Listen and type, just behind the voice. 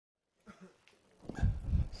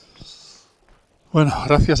Bueno,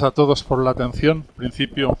 gracias a todos por la atención. En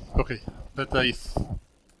principio, okay, but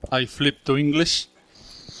I flip to English.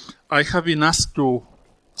 I have been asked to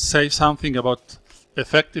say something about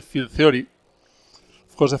effective field theory.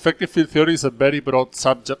 Of course, effective field theory is a very broad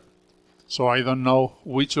subject, so I don't know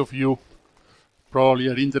which of you probably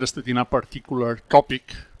are interested in a particular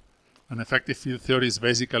topic, and effective field theory is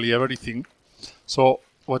basically everything. So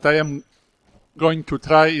what I am going to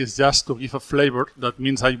try is just to give a flavor. That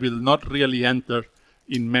means I will not really enter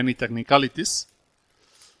in many technicalities.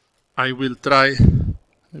 I will try,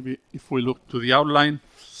 maybe if we look to the outline,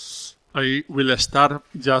 I will start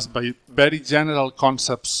just by very general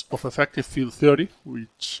concepts of effective field theory,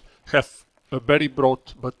 which have a very broad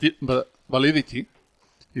validity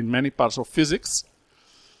in many parts of physics.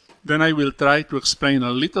 Then I will try to explain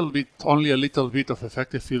a little bit, only a little bit of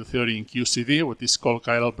effective field theory in QCD, what is called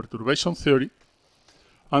chiral perturbation theory.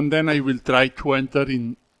 And then I will try to enter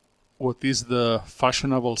in what is the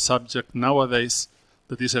fashionable subject nowadays,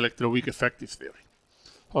 that is electroweak effective theory.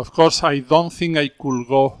 Of course, I don't think I could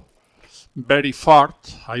go very far.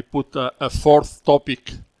 I put a fourth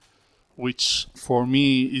topic, which for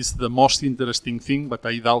me is the most interesting thing, but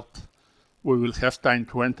I doubt we will have time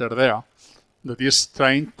to enter there. That is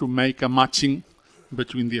trying to make a matching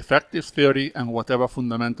between the effective theory and whatever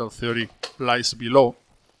fundamental theory lies below.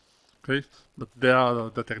 Okay, but there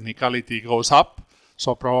the technicality goes up,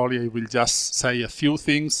 so probably I will just say a few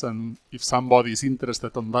things, and if somebody is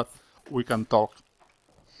interested on that, we can talk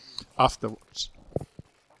afterwards.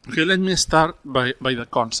 Okay, let me start by the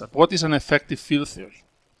concept. What is an effective field theory?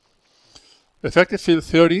 Effective field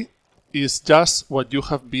theory is just what you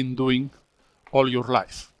have been doing all your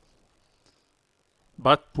life,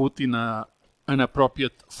 but put in an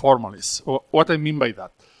appropriate formalism. What I mean by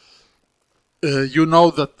that? You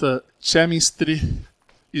know that chemistry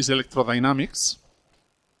is electrodynamics.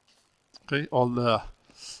 Okay, all the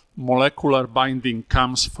molecular binding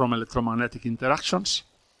comes from electromagnetic interactions.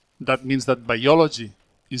 That means that biology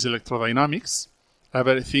is electrodynamics.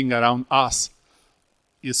 Everything around us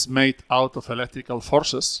is made out of electrical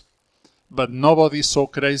forces, but nobody is so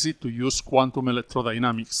crazy to use quantum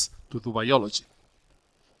electrodynamics to do biology.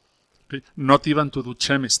 Okay? Not even to do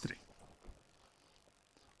chemistry,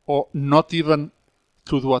 or not even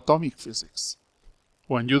to do atomic physics.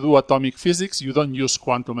 When you do atomic physics, you don't use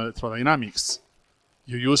quantum electrodynamics.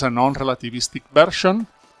 You use a non-relativistic version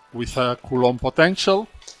with a Coulomb potential,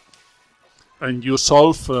 and you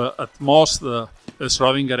solve at most the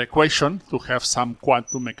Schrödinger equation to have some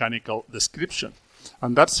quantum mechanical description.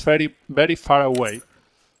 And that's very, very far away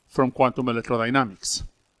from quantum electrodynamics.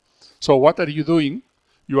 So what are you doing?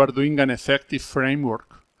 You are doing an effective framework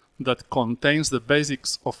that contains the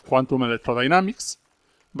basics of quantum electrodynamics,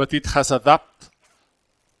 but it has adapted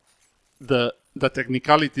the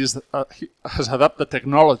technicalities, has adapted the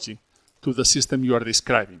technology to the system you are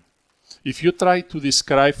describing. If you try to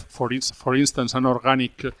describe, for instance, an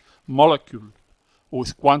organic molecule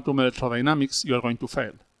with quantum electrodynamics, you are going to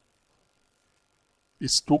fail.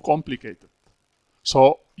 It's too complicated.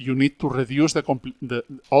 So you need to reduce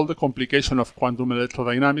all the complication of quantum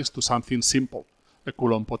electrodynamics to something simple. A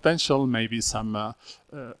Coulomb potential, maybe some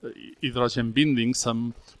hydrogen binding,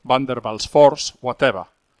 some van der Waals force, whatever.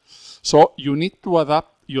 So you need to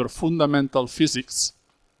adapt your fundamental physics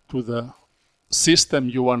to the system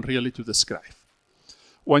you want really to describe.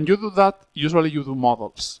 When you do that, usually you do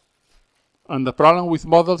models. And the problem with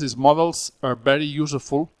models is models are very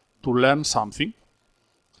useful to learn something.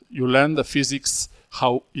 You learn the physics,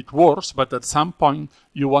 how it works, but at some point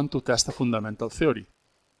you want to test a fundamental theory.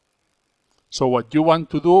 So what you want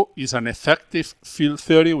to do is an effective field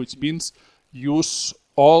theory, which means use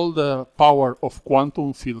all the power of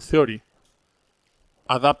quantum field theory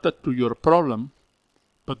adapted to your problem,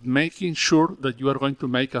 but making sure that you are going to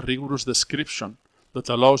make a rigorous description that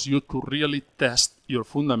allows you to really test your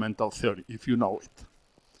fundamental theory, if you know it.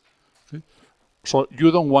 Okay? So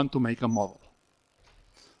you don't want to make a model.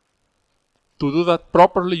 To do that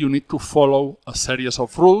properly, you need to follow a series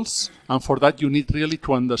of rules, and for that you need really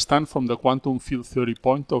to understand from the quantum field theory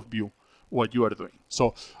point of view what you are doing.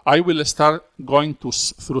 So I will start going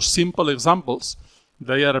through simple examples.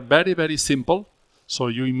 They are very, very simple, so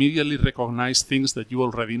you immediately recognize things that you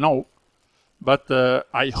already know, but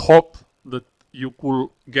I hope that you could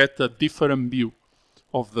get a different view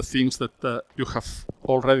of the things that you have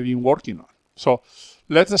already been working on. So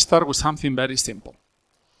let's start with something very simple.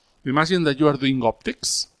 Imagine that you are doing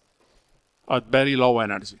optics at very low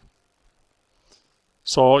energy.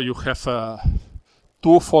 So you have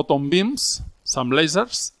 2 photon beams, some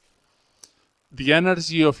lasers. The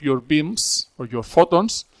energy of your beams or your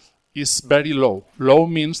photons is very low. Low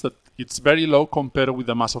means that it's very low compared with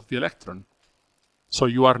the mass of the electron. So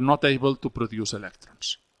you are not able to produce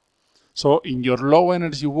electrons. So in your low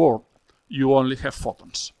energy world, you only have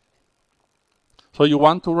photons. So you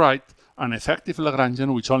want to write an effective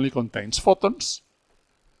Lagrangian which only contains photons,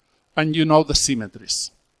 and you know the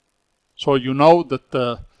symmetries. So you know that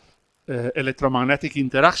the electromagnetic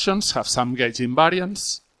interactions have some gauge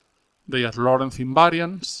invariance, they are Lorentz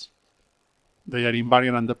invariants, they are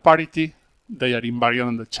invariant under parity, they are invariant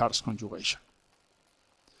under charge conjugation.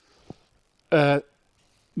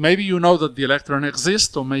 Maybe you know that the electron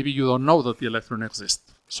exists, or maybe you don't know that the electron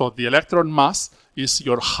exists. So the electron mass is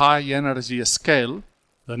your high energy scale,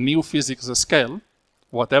 the new physics scale,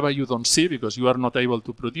 whatever you don't see because you are not able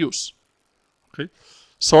to produce. Okay?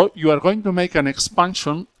 So you are going to make an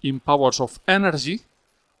expansion in powers of energy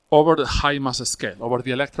over the high mass scale, over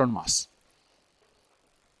the electron mass.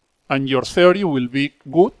 And your theory will be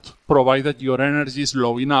good provided your energy is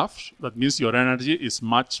low enough. That means your energy is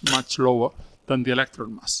much, much lower than the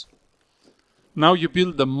electron mass. Now you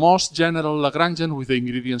build the most general Lagrangian with the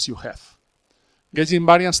ingredients you have. Gauge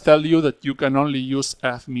invariants tell you that you can only use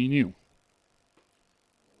F mu nu.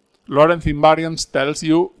 Lorentz invariance tells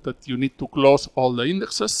you that you need to close all the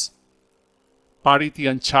indexes. Parity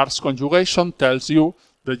and charge conjugation tells you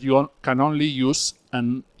that you can only use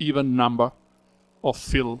an even number of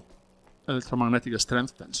field electromagnetic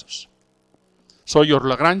strength tensors. So your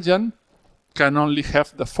Lagrangian can only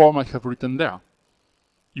have the form I have written there.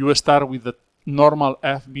 You start with the normal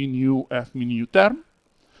F mu nu term.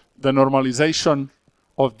 The normalization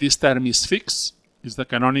of this term is fixed, is the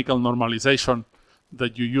canonical normalization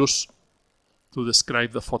that you use to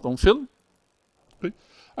describe the photon field. Okay.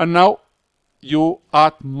 And now you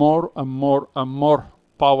add more and more and more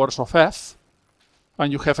powers of F,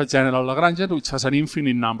 and you have a general Lagrangian which has an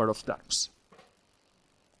infinite number of terms.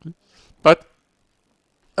 Okay. But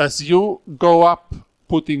as you go up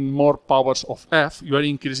putting more powers of F, you are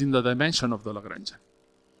increasing the dimension of the Lagrangian.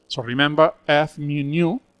 So remember, F mu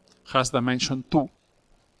nu has dimension 2.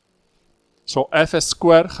 So F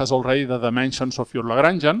squared has already the dimensions of your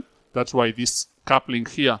Lagrangian. That's why this coupling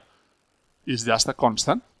here is just a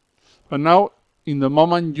constant. But now, in the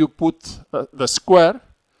moment you put the square,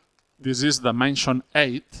 this is dimension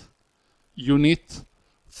 8, you need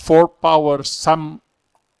 4 powers, some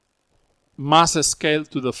mass scale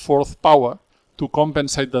to the 4th power to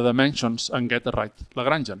compensate the dimensions and get the right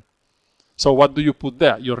Lagrangian. So what do you put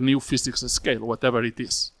there? Your new physics scale, whatever it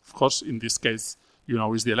is. Of course, in this case, you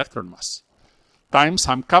know is the electron mass. Times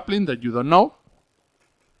some coupling that you don't know,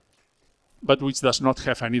 but which does not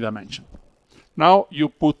have any dimension. Now you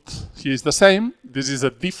put, here is the same, this is a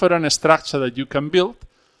different structure that you can build.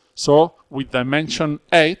 So with dimension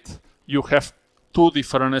 8, you have 2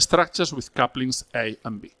 different structures with couplings A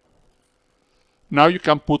and B. Now you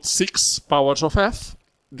can put 6 powers of F.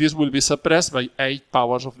 This will be suppressed by 8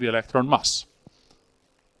 powers of the electron mass.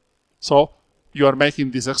 So you are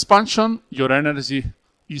making this expansion, your energy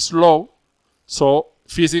is low, so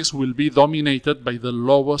physics will be dominated by the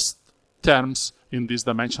lowest terms in this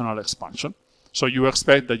dimensional expansion. So you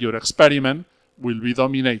expect that your experiment will be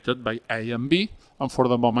dominated by A and B, and for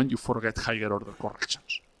the moment you forget higher order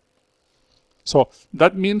corrections. So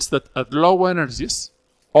that means that at low energies,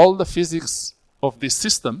 all the physics of this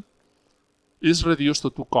system is reduced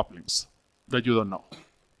to 2 couplings that you don't know.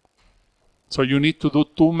 So you need to do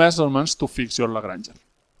 2 measurements to fix your Lagrangian.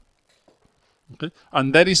 Okay?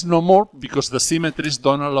 And there is no more because the symmetries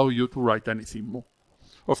don't allow you to write anything more.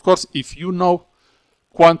 Of course, if you know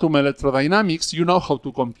quantum electrodynamics, you know how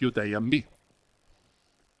to compute A and B.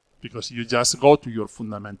 Because you just go to your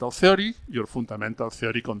fundamental theory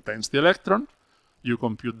contains the electron, you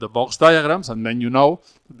compute the box diagrams, and then you know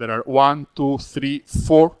there are 1, 2, 3,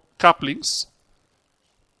 4 couplings,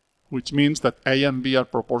 which means that A and B are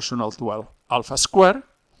proportional to alpha squared.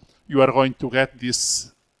 You are going to get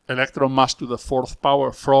this electron mass to the 4th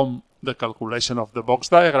power from the calculation of the box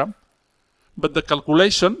diagram, but the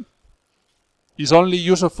calculation is only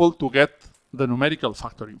useful to get the numerical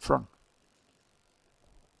factor in front.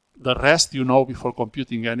 The rest you know before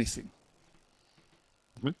computing anything.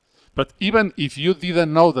 Okay? But even if you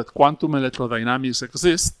didn't know that quantum electrodynamics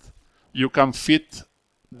exists, you can fit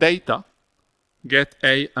data, get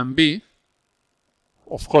A and B.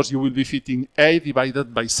 Of course, you will be fitting A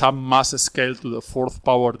divided by some mass scale to the 4th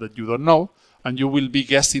power that you don't know, and you will be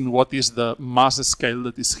guessing what is the mass scale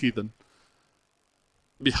that is hidden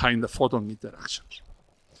behind the photon interactions.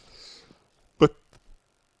 But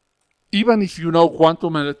even if you know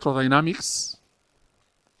quantum electrodynamics,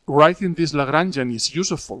 writing this Lagrangian is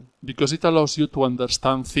useful because it allows you to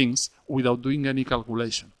understand things without doing any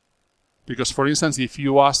calculation. Because, for instance, if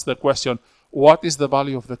you ask the question, what is the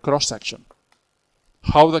value of the cross-section?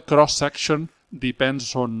 How the cross-section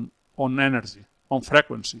depends on energy, on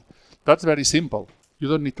frequency. That's very simple. You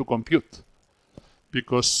don't need to compute.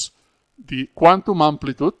 Because the quantum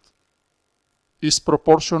amplitude is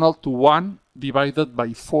proportional to 1 divided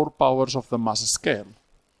by 4 powers of the mass scale.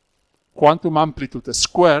 Quantum amplitude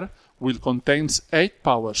square will contain 8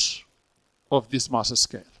 powers of this mass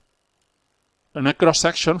scale. And a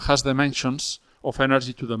cross-section has dimensions of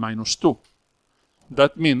energy to the minus 2.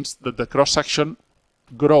 That means that the cross-section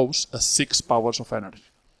grows as 6 powers of energy.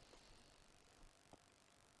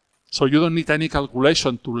 So you don't need any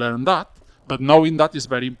calculation to learn that, but knowing that is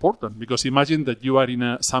very important, because imagine that you are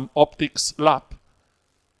in some optics lab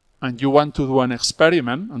and you want to do an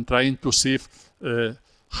experiment and trying to see if,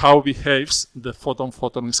 how behaves the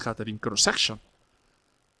photon-photon scattering cross-section.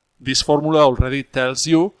 This formula already tells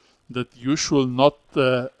you that you should not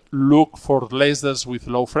look for lasers with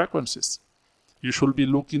low frequencies. You should be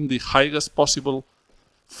looking the highest possible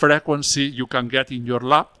frequency you can get in your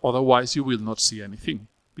lab, otherwise you will not see anything,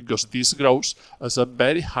 because this grows as a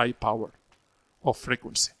very high power of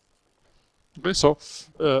frequency. Okay, so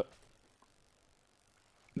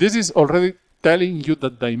this is already telling you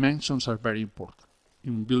that dimensions are very important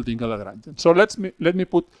in building a Lagrangian. So let me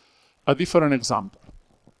put a different example.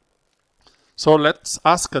 So let's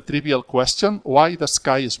ask a trivial question, why the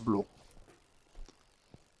sky is blue?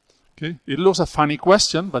 Okay, it looks a funny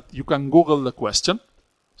question, but you can Google the question.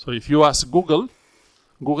 So if you ask Google,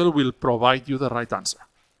 Google will provide you the right answer.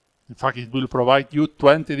 In fact, it will provide you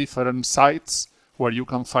 20 different sites where you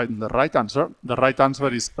can find the right answer. The right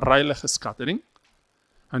answer is Rayleigh scattering,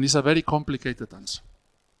 and it's a very complicated answer.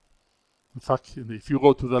 In fact, if you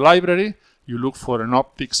go to the library, you look for an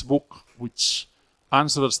optics book which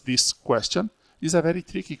answers this question. It's a very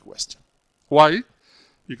tricky question. Why?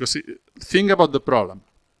 Because think about the problem.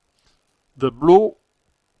 The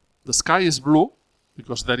sky is blue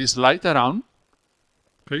because there is light around,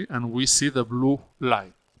 okay, and we see the blue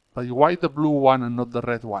light. But why the blue one and not the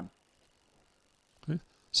red one? Okay?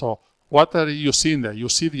 So what are you seeing there? You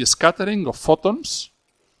see the scattering of photons,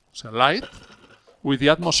 so light, with the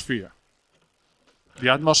atmosphere. The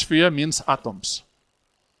atmosphere means atoms.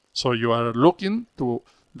 So you are looking to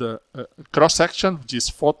the cross-section, which is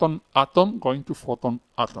photon-atom going to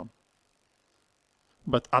photon-atom.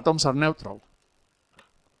 But atoms are neutral.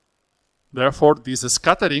 Therefore, this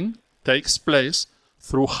scattering takes place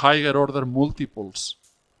through higher order multiples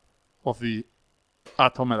of the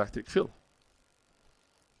atom electric field.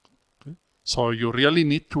 Okay? So you really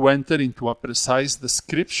need to enter into a precise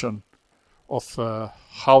description of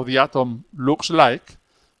how the atom looks like,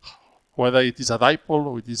 whether it is a dipole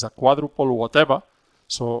or it is a quadrupole or whatever.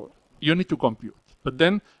 So you need to compute. But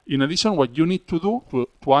then, in addition, what you need to do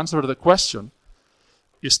to answer the question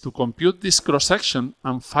is to compute this cross-section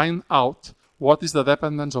and find out what is the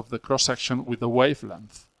dependence of the cross-section with the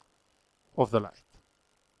wavelength of the light,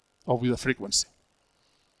 or with the frequency.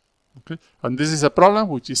 Okay? And this is a problem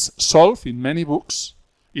which is solved in many books.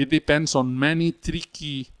 It depends on many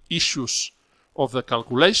tricky issues of the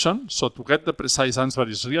calculation, so to get the precise answer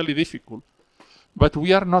is really difficult. But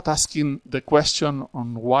we are not asking the question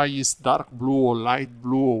on why is dark blue or light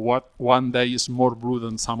blue, or what one day is more blue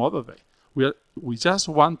than some other day. We just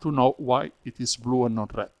want to know why it is blue and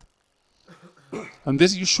not red. And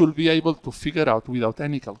this you should be able to figure out without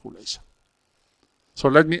any calculation. So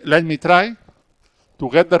let me try to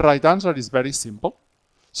get the right answer. Is very simple.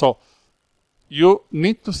 So you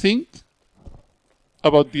need to think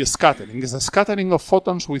about the scattering. It's a scattering of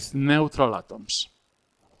photons with neutral atoms.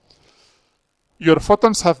 Your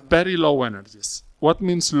photons have very low energies. What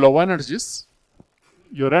means low energies?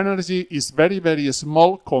 Your energy is very, very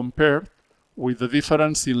small compared with the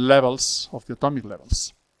difference in levels of the atomic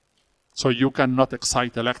levels. So you cannot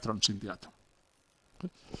excite electrons in the atom.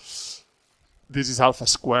 Okay? This is alpha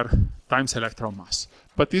square times electron mass.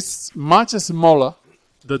 But it's much smaller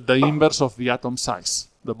than the inverse of the atom size,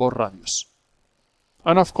 the Bohr radius.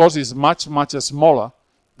 And of course, it's much, much smaller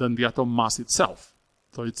than the atom mass itself.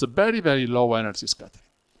 So it's a very, very low energy scattering.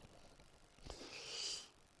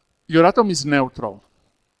 Your atom is neutral,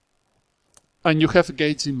 and you have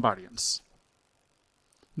gauge invariance.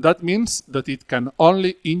 That means that it can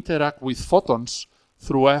only interact with photons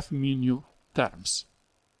through F mu nu terms.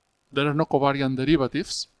 There are no covariant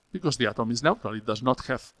derivatives because the atom is neutral. It does not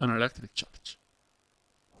have an electric charge.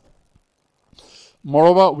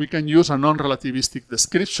 Moreover, we can use a non-relativistic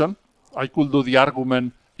description. I could do the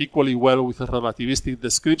argument equally well with a relativistic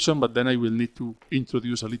description, but then I will need to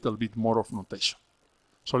introduce a little bit more of notation.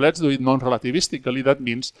 So let's do it non-relativistically. That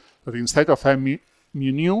means that instead of M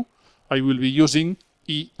mu nu, I will be using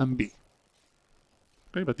E and B.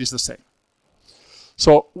 Okay, but it's the same.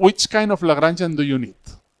 So which kind of Lagrangian do you need?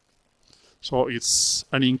 So it's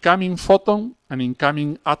an incoming photon, an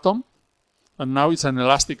incoming atom, and now it's an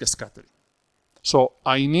elastic scattering. So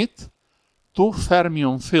I need two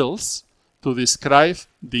fermion fields to describe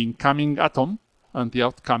the incoming atom and the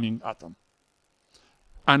outcoming atom.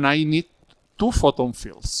 And I need two photon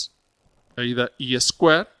fields, either E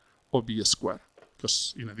squared or B squared,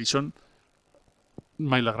 because in addition,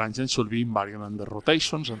 my Lagrangian should be invariant under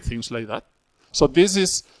rotations and things like that. So this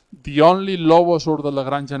is the only lowest order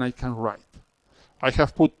Lagrangian I can write. I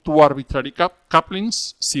have put two arbitrary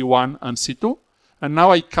couplings, C1 and C2, and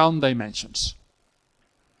now I count dimensions.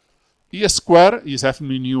 E squared is F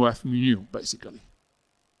mu nu, basically.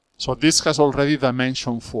 So this has already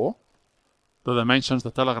dimension 4, the dimensions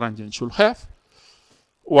that a Lagrangian should have,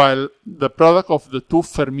 while the product of the two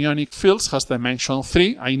fermionic fields has dimension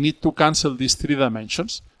 3. I need to cancel these 3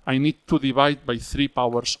 dimensions. I need to divide by 3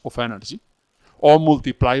 powers of energy, or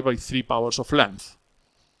multiply by 3 powers of length.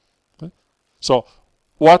 Okay? So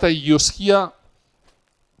what I use here,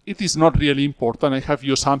 it is not really important. I have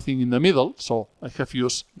used something in the middle, so I have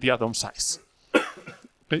used the atom size.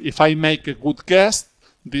 Okay? If I make a good guess,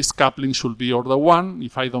 this coupling should be order 1.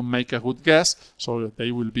 If I don't make a good guess, so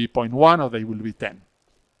they will be 0.1 or they will be 10.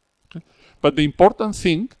 Okay? But the important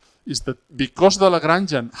thing is that because the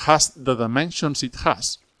Lagrangian has the dimensions it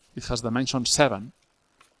has dimension 7,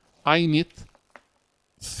 I need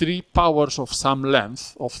 3 powers of some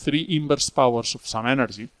length, of 3 inverse powers of some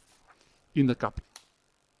energy in the coupling.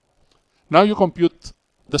 Now you compute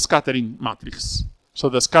the scattering matrix. So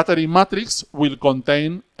the scattering matrix will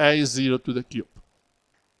contain A0 to the cube.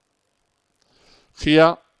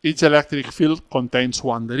 Here, each electric field contains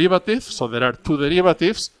 1 derivative, so there are 2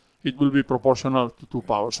 derivatives. It will be proportional to 2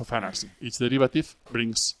 powers of energy. Each derivative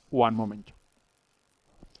brings 1 momentum.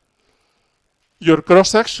 Your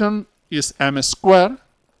cross-section is m squared,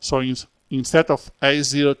 so instead of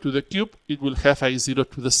A0 to the cube, it will have A0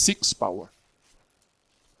 to the 6th power.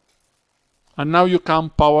 And now you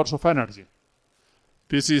count powers of energy.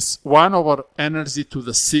 This is 1 over energy to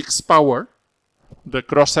the 6th power. The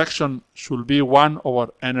cross-section should be 1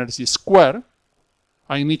 over energy squared.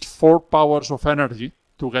 I need 4 powers of energy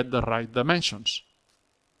to get the right dimensions.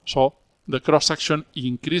 So the cross-section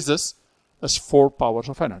increases as 4 powers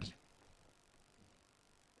of energy.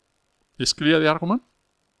 Is clear the argument?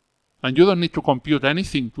 And you don't need to compute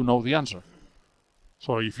anything to know the answer.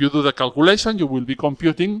 So if you do the calculation, you will be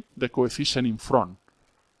computing the coefficient in front.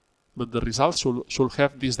 But the result should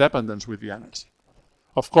have this dependence with the energy.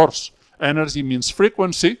 Of course, energy means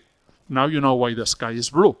frequency. Now you know why the sky is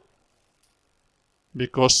blue.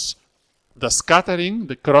 Because the scattering,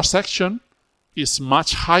 the cross-section, is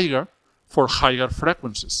much higher for higher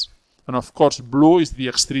frequencies. And of course, blue is the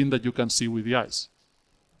extreme that you can see with the eyes.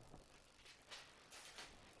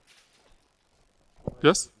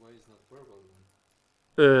 Yes? Why is not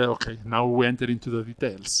purple? Okay, now we enter into the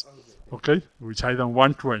details. Okay, which I don't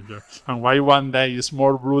want to enter. And why one day is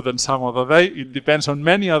more blue than some other day, it depends on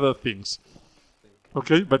many other things.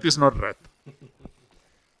 Okay, but it's not red.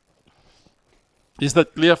 Is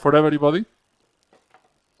that clear for everybody?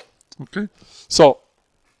 Okay, so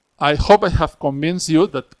I hope I have convinced you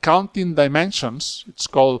that counting dimensions, it's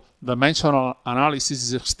called dimensional analysis,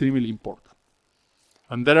 is extremely important.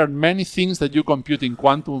 And there are many things that you compute in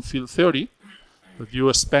quantum field theory that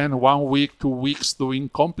you spend 1 week, 2 weeks doing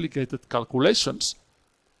complicated calculations,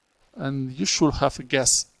 and you should have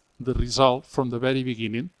guessed the result from the very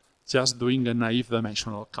beginning just doing a naive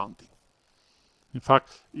dimensional counting. In fact,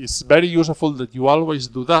 it's very useful that you always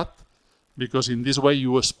do that, because in this way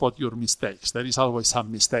you spot your mistakes. There is always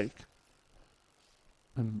some mistake.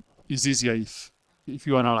 And it's easier if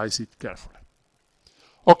you analyze it carefully.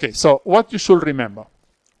 Okay, so what you should remember.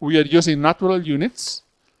 We are using natural units.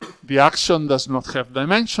 The action does not have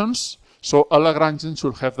dimensions, so a Lagrangian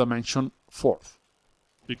should have dimension 4.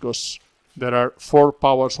 Because there are 4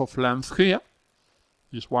 powers of length here.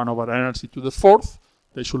 Is 1 over energy to the 4th.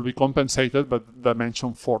 They should be compensated by the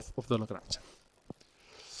dimension 4 of the Lagrangian.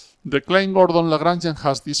 The Klein-Gordon Lagrangian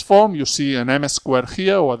has this form. You see an m squared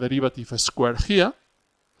here, or a derivative squared here.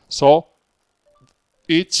 So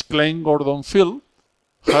each Klein-Gordon field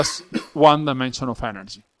has 1 dimension of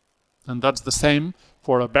energy. And that's the same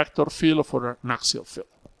for a vector field or for an axial field.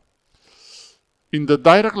 In the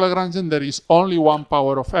direct Lagrangian, there is only 1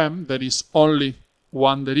 power of m. There is only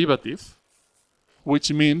 1 derivative,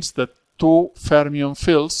 which means that 2 fermion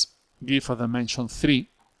fields give a dimension 3.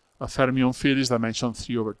 A fermion field is dimension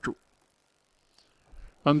 3 over 2.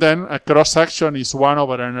 And then a cross-section is 1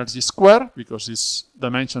 over energy squared, because it's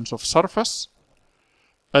dimensions of surface.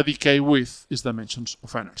 A decay width is dimensions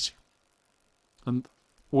of energy. And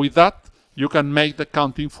with that, you can make the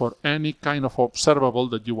counting for any kind of observable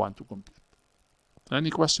that you want to compute. Any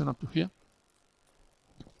question up to here?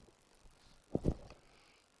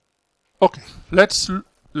 Okay, let's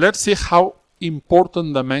see how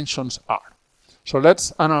important dimensions are. So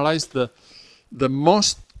let's analyze the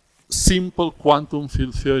most simple quantum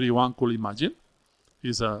field theory one could imagine.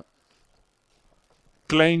 Is a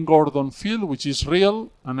Klein-Gordon field, which is real,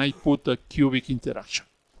 and I put a cubic interaction.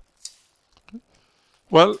 Okay.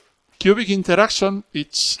 Well, cubic interaction,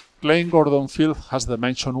 each Klein-Gordon field has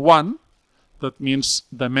dimension 1. That means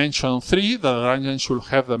dimension 3, the Lagrangian should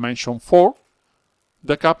have dimension 4.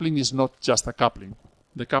 The coupling is not just a coupling.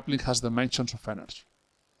 The coupling has dimensions of energy.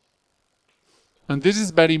 And this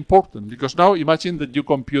is very important, because now imagine that you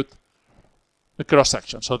compute a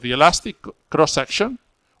cross-section. So the elastic cross-section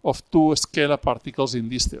of two scalar particles in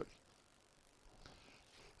this theory.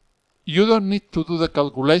 You don't need to do the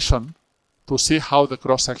calculation to see how the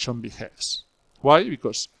cross-section behaves. Why?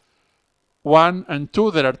 Because 1 and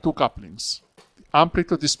 2, there are two couplings. The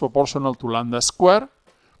amplitude is proportional to lambda squared.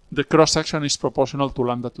 The cross-section is proportional to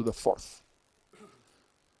lambda to the fourth.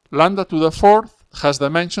 Lambda to the fourth has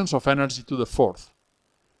dimensions of energy to the fourth.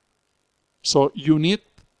 So you need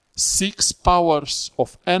 6 powers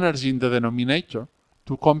of energy in the denominator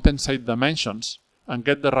to compensate dimensions and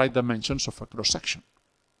get the right dimensions of a cross-section.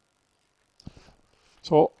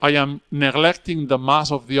 So I am neglecting the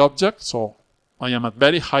mass of the object, so I am at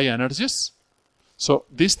very high energies. So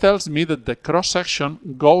this tells me that the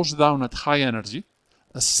cross-section goes down at high energy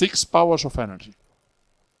as 6 powers of energy,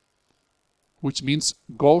 which means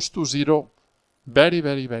goes to 0 very,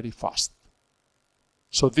 very, very fast.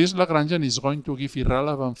 So this Lagrangian is going to give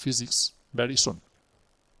irrelevant physics very soon,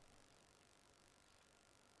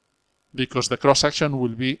 because the cross-section will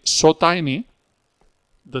be so tiny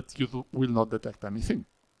that you will not detect anything.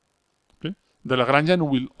 Okay? The Lagrangian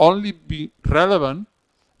will only be relevant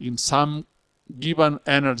in some given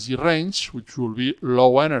energy range, which will be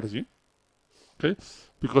low energy, okay?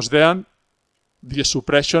 Because then the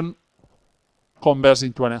suppression converts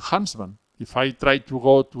into an enhancement. If I try to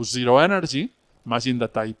go to 0 energy, imagine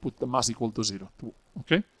that I put the mass equal to 0,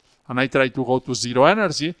 okay? And I try to go to 0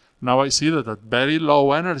 energy, now I see that at very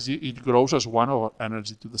low energy, it grows as 1 over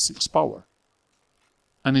energy to the 6th power.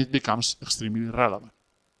 And it becomes extremely relevant.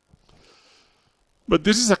 But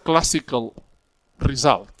this is a classical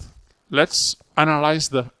result. Let's analyze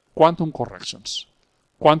the quantum corrections.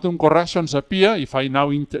 Quantum corrections appear if I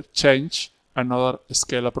now interchange another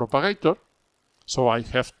scalar propagator. So I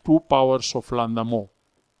have 2 powers of lambda more.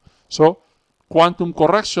 So quantum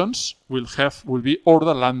corrections will be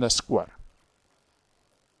order lambda square.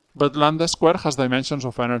 But lambda square has dimensions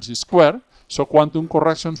of energy square, so quantum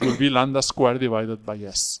corrections will be lambda square divided by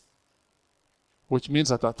s. Which means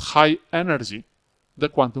that at high energy, the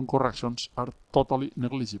quantum corrections are totally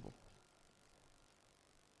negligible.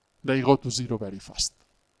 They go to 0 very fast.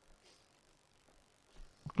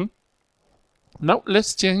 Okay? Now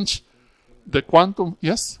let's change the quantum,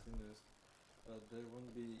 yes? There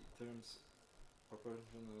won't be terms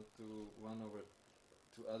proportional to 1 over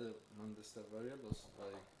to other non-distant variables,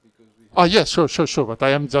 like because we. Oh yes, sure. But I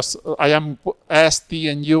am S, T,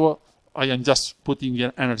 and U. I am just putting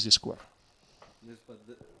in energy square. Yes, but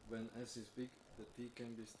when S is big, the T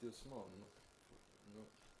can be still small. No?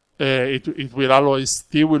 It will always,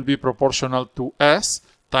 T will be proportional to S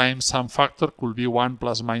times some factor, could be 1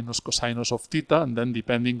 plus minus cosinus of theta, and then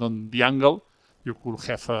depending on the angle, you could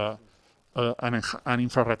have an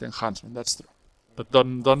infrared enhancement. That's true. But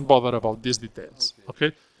don't bother about these details.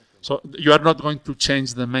 Okay? So you are not going to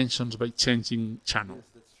change dimensions by changing channel. Yes,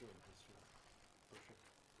 that's true.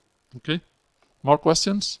 Perfect. Okay? More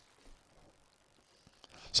questions?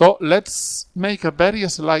 So let's make a very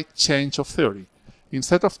slight change of theory.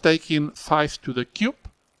 Instead of taking 5 to the cube,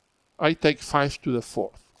 I take 5 to the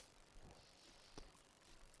 4th.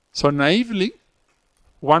 So naively,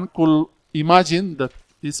 one could imagine that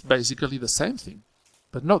it's basically the same thing.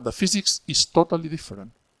 But no, the physics is totally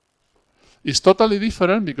different. It's totally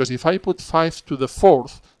different because if I put 5 to the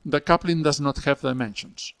 4th, the coupling does not have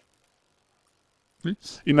dimensions. Okay?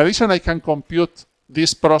 In addition, I can compute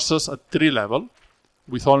this process at 3 level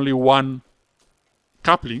with only 1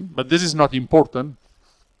 coupling, but this is not important.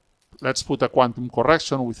 Let's put a quantum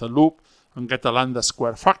correction with a loop and get a lambda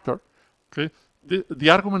square factor. Okay? The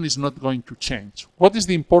argument is not going to change. What is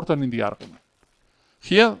the important in the argument?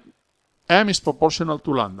 Here, m is proportional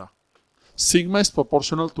to lambda. Sigma is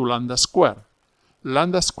proportional to lambda square.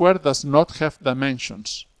 lambda square does not have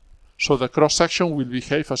dimensions. So the cross-section will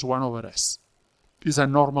behave as 1 over s. It's a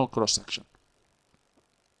normal cross-section.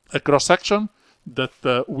 A cross-section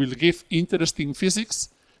that will give interesting physics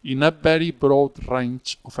in a very broad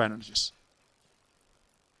range of energies.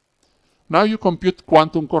 Now you compute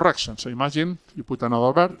quantum correction. So imagine you put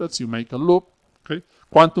another vertex, you make a loop. Okay?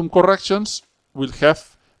 Quantum corrections will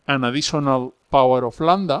have an additional power of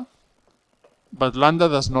lambda, but lambda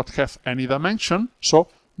does not have any dimension, so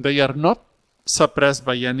they are not suppressed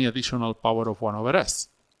by any additional power of 1 over s.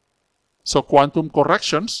 So quantum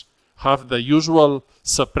corrections have the usual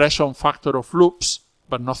suppression factor of loops,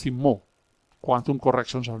 but nothing more. Quantum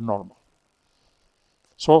corrections are normal.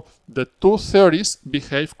 So the two theories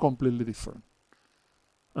behave completely different.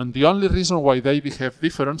 And the only reason why they behave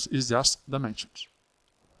different is just dimensions.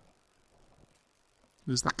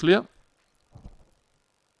 Is that clear?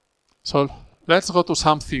 So let's go to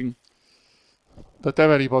something that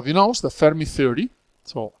everybody knows, the Fermi theory.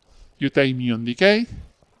 So you take muon decay,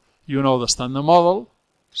 you know the standard model,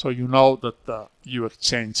 so you know that you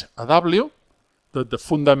exchange a W, that the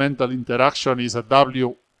fundamental interaction is a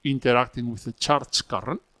W interacting with the charge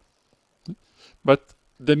current. But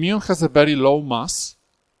the muon has a very low mass.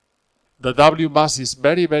 The W mass is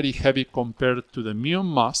very, very heavy compared to the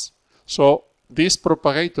muon mass. So this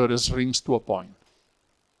propagator rings to a point,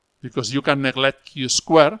 because you can neglect Q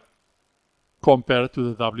square compared to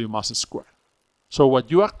the W mass square. So what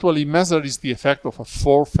you actually measure is the effect of a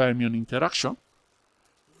 4 fermion interaction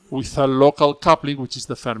with a local coupling, which is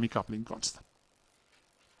the Fermi coupling constant.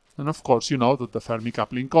 And of course, you know that the Fermi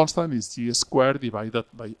coupling constant is G squared divided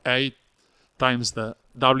by 8 times the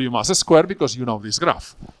W mass square, because you know this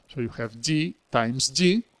graph. So you have G times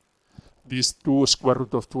G. This 2 square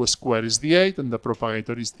root of 2 square is the 8, and the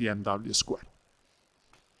propagator is the MW square.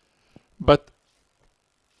 But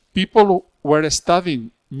people were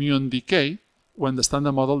studying muon decay when the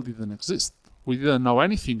standard model didn't exist. We didn't know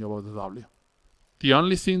anything about the W. The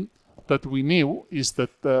only thing that we knew is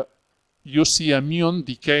that you see a muon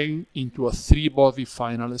decaying into a 3-body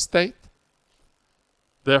final state.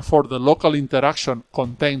 Therefore, the local interaction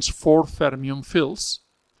contains 4 fermion fields.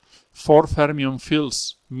 4 fermion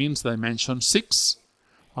fields means dimension 6,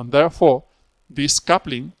 and therefore this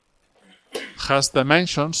coupling has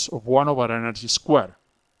dimensions of 1 over energy squared.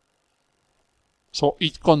 So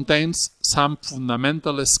it contains some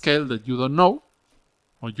fundamental scale that you don't know,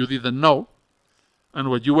 or you didn't know, and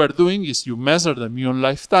what you were doing is you measure the muon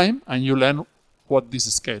lifetime and you learn what this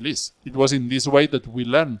scale is. It was in this way that we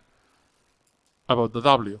learn about the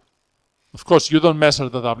W. Of course, you don't measure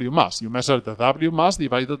the W mass. You measure the W mass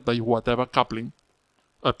divided by whatever coupling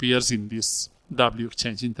appears in these W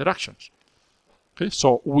exchange interactions. Okay,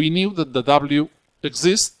 so we knew that the W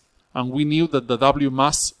exists, and we knew that the W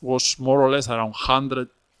mass was more or less around 100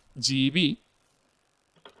 GeV,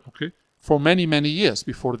 okay, for many, many years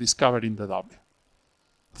before discovering the W,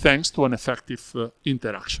 thanks to an effective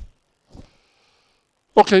interaction.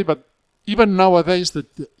 Okay, but even nowadays that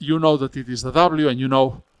you know that it is the W, and you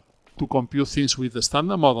know to compute things with the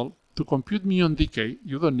standard model, to compute muon decay,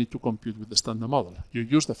 you don't need to compute with the standard model. You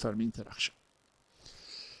use the Fermi interaction.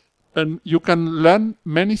 And you can learn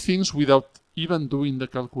many things without even doing the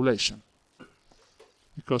calculation,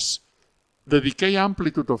 because the decay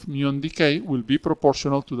amplitude of muon decay will be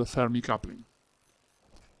proportional to the Fermi coupling.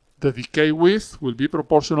 The decay width will be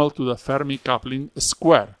proportional to the Fermi coupling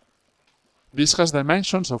square. This has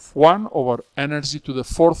dimensions of 1 over energy to the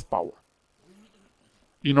 4th power.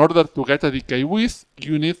 In order to get a decay width,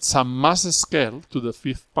 you need some mass scale to the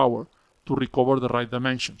 5th power to recover the right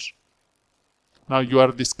dimensions. Now you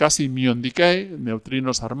are discussing muon decay,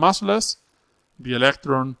 neutrinos are massless, the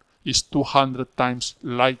electron is 200 times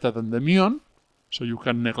lighter than the muon, so you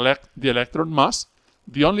can neglect the electron mass.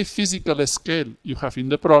 The only physical scale you have in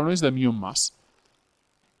the problem is the muon mass.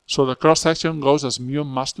 So the cross-section goes as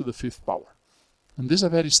muon mass to the 5th power. And this is a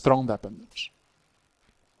very strong dependence.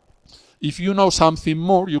 If you know something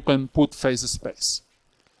more, you can put phase space.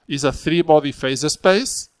 It's a 3-body phase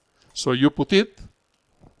space, so you put it,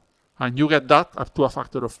 and you get that up to a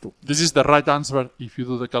factor of 2. This is the right answer if you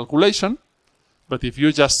do the calculation, but if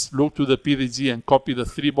you just look to the PDG and copy the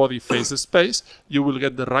 3-body phase space, you will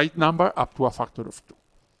get the right number up to a factor of 2.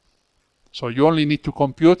 So you only need to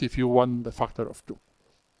compute if you want the factor of 2.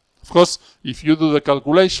 Of course, if you do the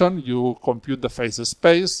calculation, you compute the phase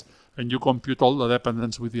space, and you compute all the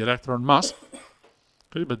dependence with the electron mass.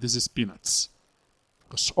 Okay, but this is peanuts,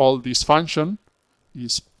 because all this function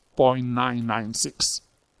is 0.996.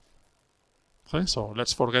 Okay, so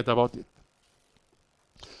let's forget about it.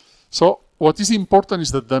 So what is important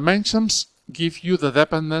is that dimensions give you the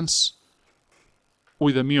dependence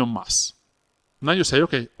with the muon mass. Now you say,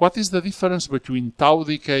 okay, what is the difference between tau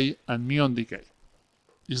decay and muon decay?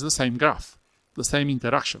 It's the same graph, the same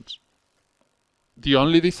interactions. The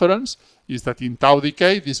only difference is that in tau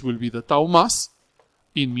decay, this will be the tau mass.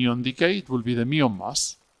 In muon decay, it will be the muon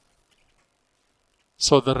mass.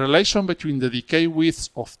 So the relation between the decay widths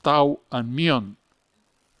of tau and muon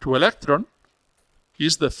to electron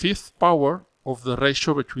is the 5th power of the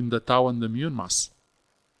ratio between the tau and the muon mass.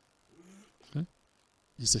 Okay?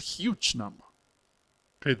 It's a huge number.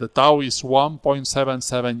 Okay, the tau is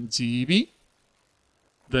 1.77 GeV.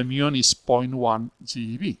 The muon is 0.1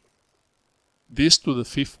 GeV. This to the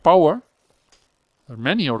 5th power are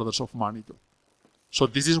many orders of magnitude. So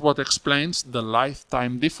this is what explains the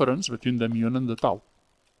lifetime difference between the muon and the tau.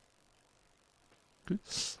 Okay.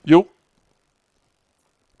 You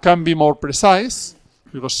can be more precise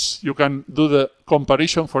because you can do the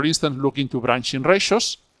comparison, for instance, looking to branching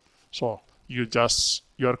ratios. So you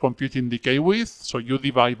are computing decay width, so you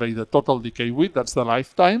divide by the total decay width, that's the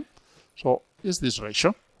lifetime. So is this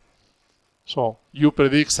ratio. So you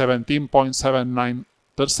predict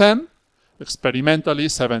 17.79%, experimentally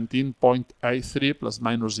 17.83 plus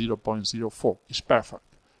minus 0.04 is perfect.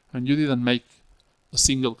 And you didn't make a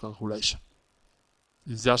single calculation.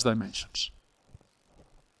 It's just dimensions.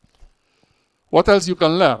 What else you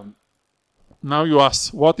can learn? Now you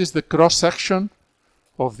ask, what is the cross-section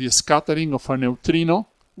of the scattering of a neutrino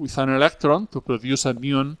with an electron to produce a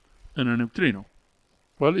muon and a neutrino?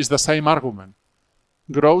 Well, it's the same argument.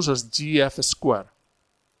 Grows as GF squared.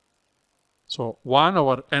 So 1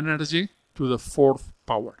 over energy to the 4th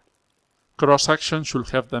power. Cross-section should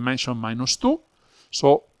have dimension minus 2,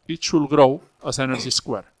 so it should grow as energy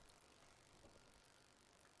squared.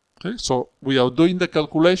 Okay, so without doing the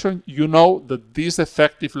calculation, you know that this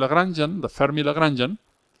effective Lagrangian, the Fermi Lagrangian,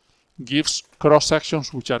 gives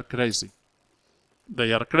cross-sections which are crazy.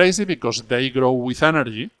 They are crazy because they grow with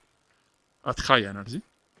energy at high energy.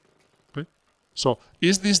 Okay? So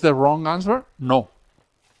is this the wrong answer? No.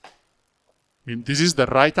 I mean, this is the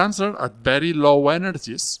right answer at very low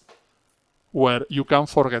energies where you can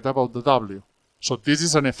forget about the W. So this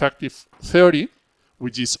is an effective theory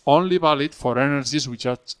which is only valid for energies which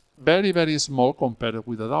are very, very small compared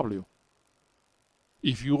with the W.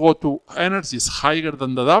 If you go to energies higher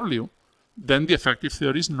than the W, then the effective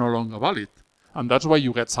theory is no longer valid. And that's why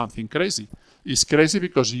you get something crazy. It's crazy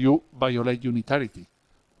because you violate unitarity.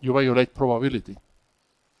 You violate probability.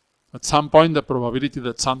 At some point, the probability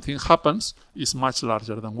that something happens is much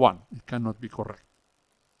larger than 1. It cannot be correct.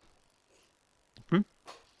 Okay?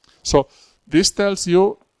 So this tells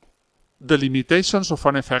you the limitations of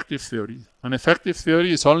an effective theory. An effective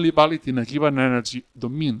theory is only valid in a given energy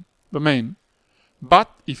domain,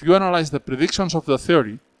 but if you analyze the predictions of the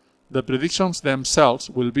theory, the predictions themselves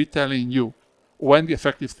will be telling you when the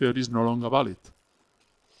effective theory is no longer valid.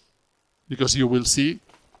 Because you will see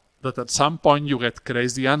that at some point you get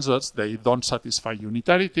crazy answers, they don't satisfy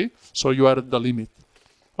unitarity, so you are at the limit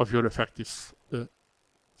of your effective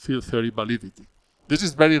field theory validity. This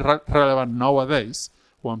is very relevant nowadays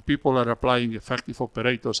when people are applying effective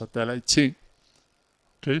operators at LHC.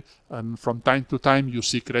 Okay? And from time to time you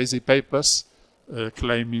see crazy papers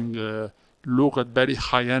claiming look at very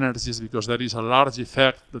high energies because there is a large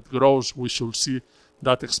effect that grows. We should see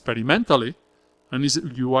that experimentally. And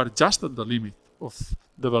you are just at the limit of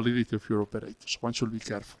the validity of your operators. One should be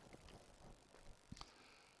careful.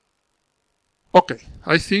 Okay,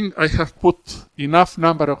 I think I have put enough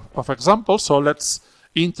number of examples, so let's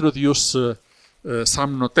introduce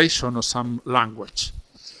some notation or some language.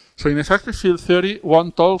 So in effective field theory,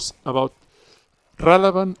 one talks about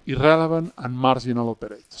relevant, irrelevant, and marginal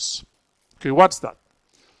operators. Okay, what's that?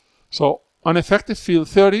 So an effective field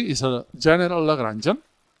theory is a general Lagrangian,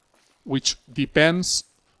 which depends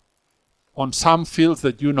on some fields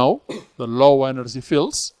that you know, the low energy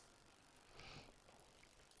fields.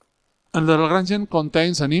 And the Lagrangian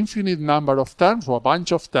contains an infinite number of terms, or a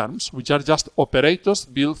bunch of terms, which are just operators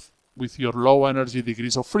built with your low energy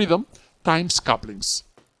degrees of freedom times couplings.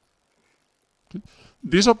 Okay.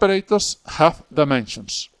 These operators have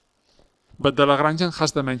dimensions, but the Lagrangian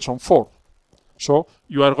has dimension 4. So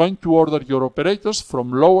you are going to order your operators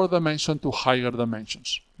from lower dimension to higher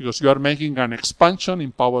dimensions, because you are making an expansion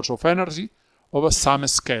in powers of energy over some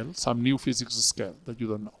scale, some new physics scale that you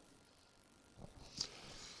don't know.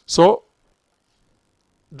 So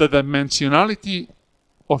the dimensionality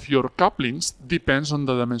of your couplings depends on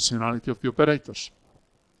the dimensionality of the operators.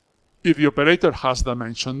 If the operator has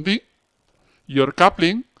dimension d, your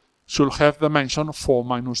coupling should have dimension 4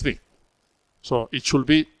 minus d. So it should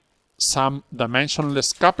be some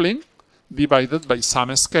dimensionless coupling divided by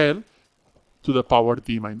some scale to the power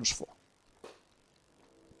d minus 4.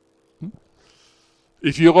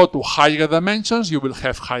 If you go to higher dimensions, you will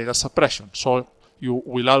have higher suppression. So you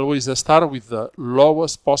will always start with the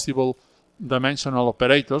lowest possible dimensional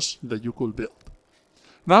operators that you could build.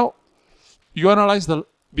 Now, you analyze the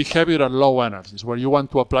behavior at low energies, where you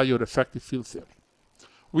want to apply your effective field theory.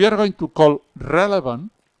 We are going to call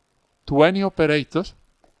relevant to any operators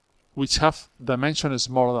which have dimensions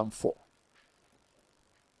smaller than 4.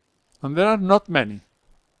 And there are not many. In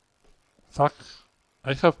fact,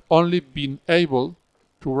 I have only been able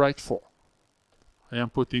to write 4. I am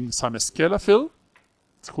putting some scalar field.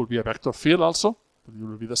 It could be a vector field also, but it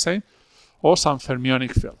will be the same, or some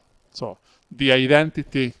fermionic field. So the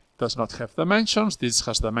identity does not have dimensions. This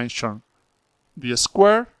has dimension d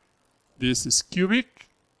squared. This is cubic.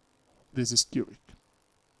 This is cubic.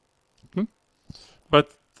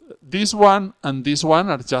 But this one and this one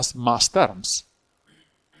are just mass terms.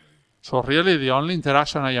 So really the only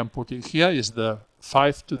interaction I am putting here is the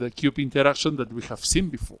 5 to the cube interaction that we have seen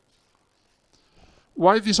before.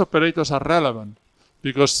 Why these operators are relevant?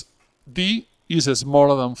 Because d is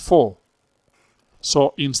smaller than 4.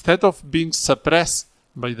 So instead of being suppressed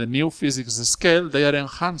by the new physics scale, they are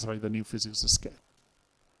enhanced by the new physics scale.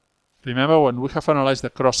 Remember when we have analyzed the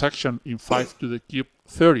cross-section in 5 to the cube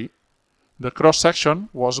theory, the cross-section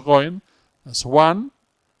was going as 1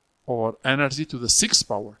 over energy to the 6th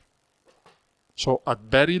power. So at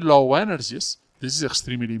very low energies, this is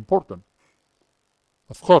extremely important.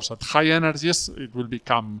 Of course, at high energies, it will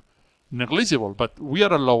become negligible, but we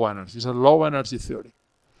are at low energy. It's a low energy theory.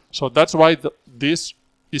 So that's why this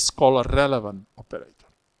is called a relevant operator.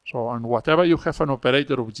 So on whatever you have an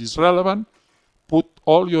operator which is relevant, put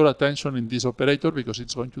all your attention in this operator because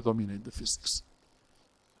it's going to dominate the physics.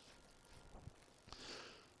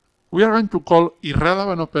 We are going to call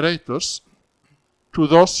irrelevant operators to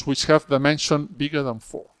those which have dimension bigger than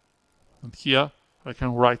 4. And here I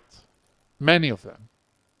can write many of them.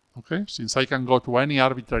 Okay? Since I can go to any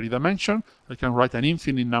arbitrary dimension, I can write an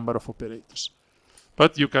infinite number of operators.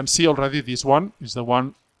 But you can see already this one is the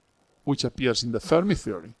one which appears in the Fermi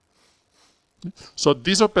theory. Okay? So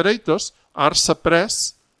these operators are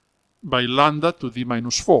suppressed by lambda to d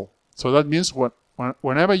minus 4. So that means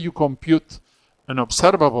whenever you compute an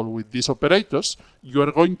observable with these operators, you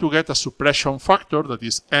are going to get a suppression factor that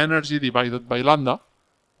is energy divided by lambda,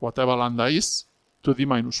 whatever lambda is, to d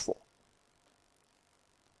minus 4.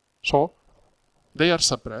 So they are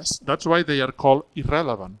suppressed. That's why they are called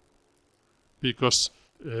irrelevant. Because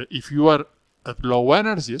if you are at low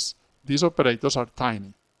energies, these operators are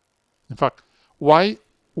tiny. In fact, why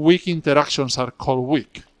weak interactions are called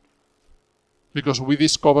weak? Because we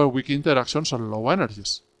discover weak interactions at low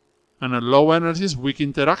energies. And at low energies, weak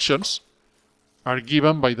interactions are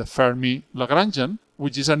given by the Fermi Lagrangian,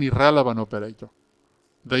 which is an irrelevant operator.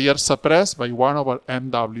 They are suppressed by 1 over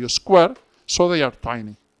mw squared, so they are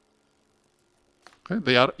tiny. Okay?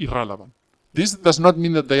 They are irrelevant. This does not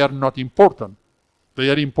mean that they are not important. They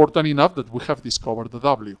are important enough that we have discovered the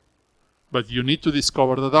W. But you need to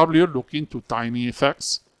discover the W looking to tiny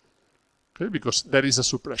effects, okay? Because there is a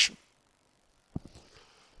suppression.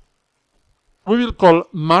 We will call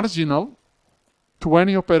marginal to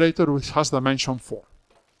any operator which has dimension 4.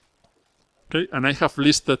 Okay? And I have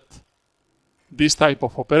listed this type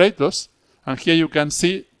of operators, and here you can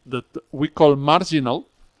see that we call marginal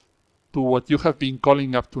to what you have been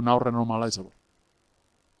calling up to now renormalizable.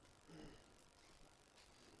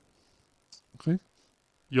 Okay?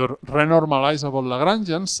 Your renormalizable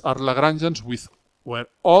Lagrangians are Lagrangians where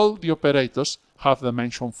all the operators have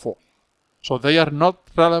dimension 4. So they are not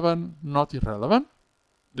relevant, not irrelevant.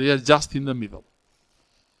 They are just in the middle.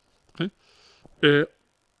 Okay?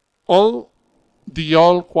 All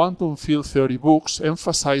quantum field theory books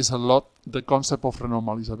emphasize a lot the concept of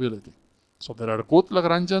renormalizability. So there are good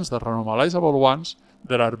Lagrangians, the renormalizable ones.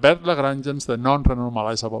 There are bad Lagrangians, the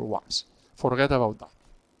non-renormalizable ones. Forget about that.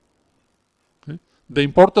 Okay? The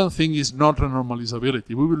important thing is not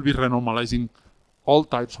renormalizability. We will be renormalizing all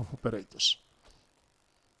types of operators.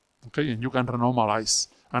 Okay, and you can renormalize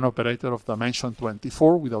an operator of dimension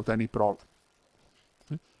 24 without any problem.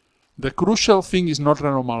 Okay? The crucial thing is not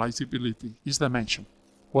renormalizability, it's dimension.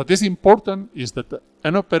 What is important is that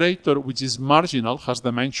an operator which is marginal, has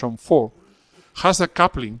dimension 4, has a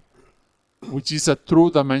coupling which is a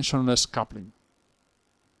true dimensionless coupling.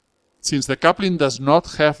 Since the coupling does not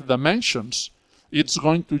have dimensions, it's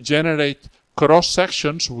going to generate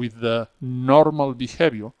cross-sections with the normal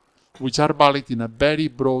behavior, which are valid in a very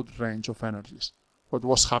broad range of energies, what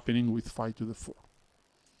was happening with phi to the 4.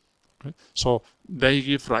 Okay? So they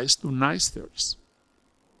give rise to nice theories.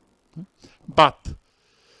 Okay? But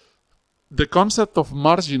the concept of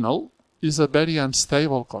marginal is a very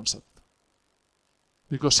unstable concept.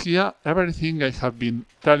 Because here, everything I have been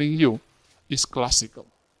telling you is classical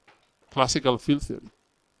field theory.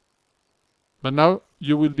 But now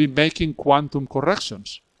you will be making quantum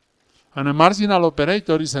corrections. And a marginal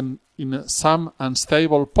operator is in some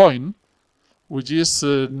unstable point, which is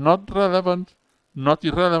not relevant, not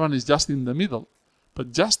irrelevant, it's just in the middle.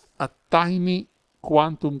 But just a tiny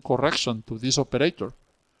quantum correction to this operator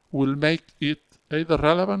will make it either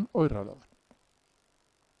relevant or irrelevant.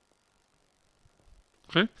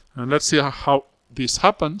 Okay? And let's see how this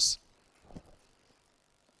happens.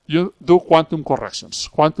 You do quantum corrections.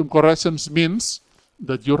 Quantum corrections means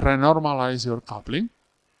that you renormalize your coupling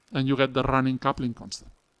and you get the running coupling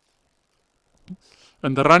constant.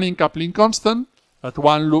 And the running coupling constant at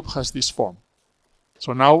one loop has this form.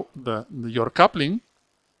 So now your coupling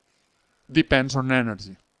depends on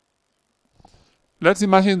energy. Let's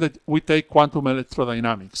imagine that we take quantum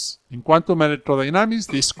electrodynamics. In quantum electrodynamics,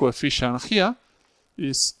 this coefficient here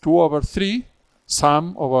is 2 over 3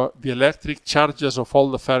 sum over the electric charges of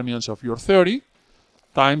all the fermions of your theory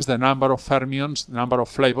times the number of fermions, the number of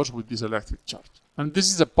flavors with this electric charge. And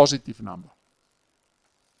this is a positive number.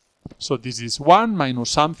 So this is 1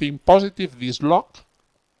 minus something positive, this log.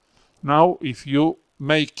 Now, if you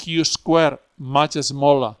make Q squared much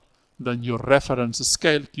smaller than your reference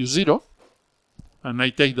scale, Q0, and I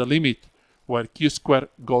take the limit where Q squared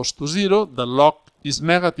goes to 0, the log is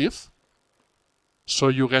negative. So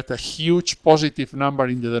you get a huge positive number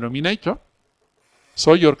in the denominator.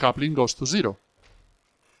 So your coupling goes to 0.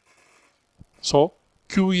 So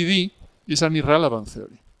QED is an irrelevant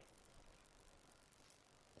theory.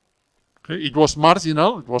 Okay? It was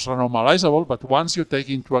marginal, it was renormalizable, but once you take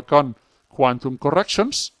into account quantum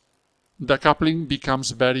corrections, the coupling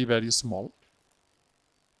becomes very, very small.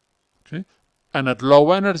 Okay? And at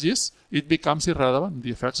low energies, it becomes irrelevant.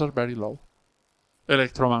 The effects are very low.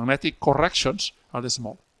 Electromagnetic corrections are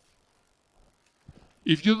small.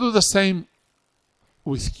 If you do the same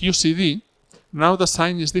with QCD, now the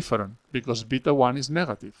sign is different because beta 1 is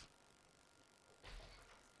negative.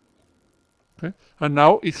 Okay? And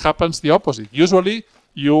now it happens the opposite. Usually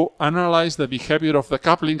you analyze the behavior of the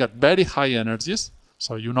coupling at very high energies.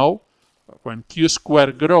 So you know when Q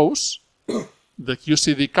squared grows, the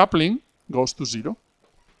QCD coupling goes to 0,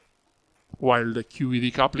 while the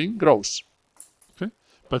QED coupling grows. Okay?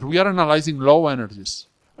 But we are analyzing low energies.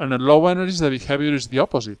 And at low energies, the behavior is the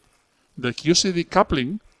opposite. The QCD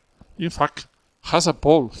coupling, in fact, has a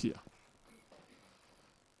pole here.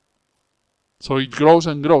 So it grows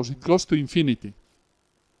and grows. It goes to infinity.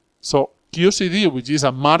 So QCD, which is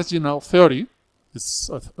a marginal theory, it's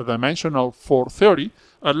a dimensional 4 theory,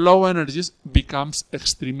 at low energies becomes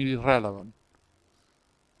extremely relevant.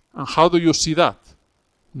 And how do you see that?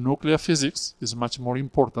 Nuclear physics is much more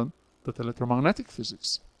important than electromagnetic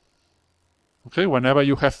physics. Okay, whenever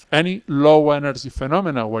you have any low energy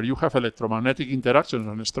phenomena where you have electromagnetic interactions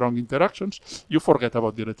and strong interactions, you forget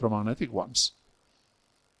about the electromagnetic ones,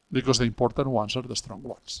 because the important ones are the strong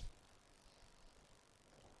ones.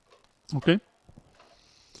 Okay?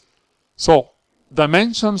 So,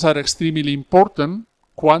 dimensions are extremely important.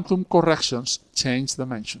 Quantum corrections change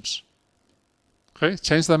dimensions. Okay?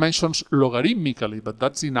 Change dimensions logarithmically, but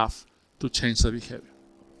that's enough to change the behavior.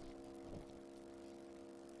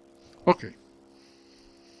 Okay.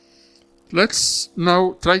 Let's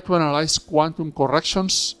now try to analyze quantum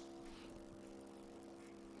corrections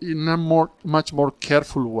in a much more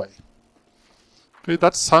careful way. Okay,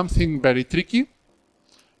 that's something very tricky,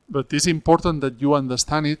 but it's important that you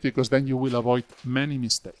understand it because then you will avoid many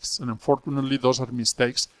mistakes. And unfortunately, those are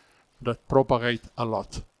mistakes that propagate a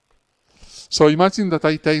lot. So imagine that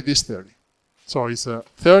I take this theory. So it's a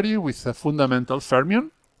theory with a fundamental fermion,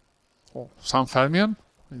 or some fermion.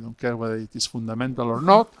 I don't care whether it is fundamental or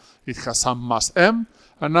not. It has some mass m,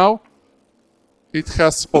 and now it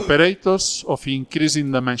has operators of increasing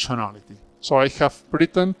dimensionality. So I have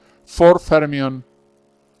written 4 fermion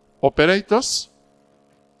operators.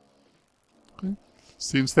 Okay.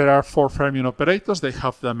 Since there are 4 fermion operators, they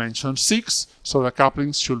have dimension 6, so the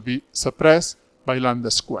couplings should be suppressed by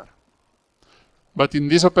lambda square. But in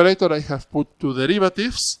this operator, I have put 2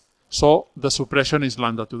 derivatives, so the suppression is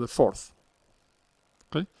lambda to the 4th.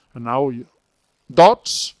 Okay. And now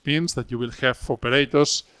dots means that you will have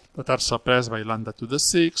operators that are suppressed by lambda to the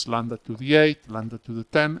 6, lambda to the 8, lambda to the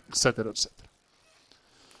 10, etc., etc.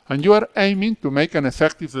 And you are aiming to make an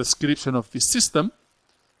effective description of this system,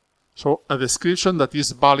 so a description that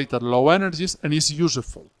is valid at low energies and is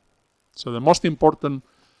useful. So the most important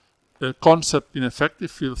concept in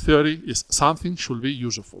effective field theory is something should be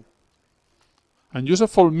useful. And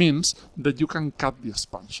useful means that you can cut the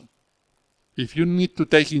expansion. If you need to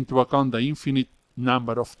take into account the infinite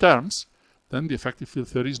number of terms, then the effective field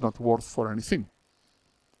theory is not worth for anything.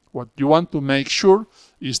 What you want to make sure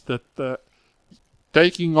is that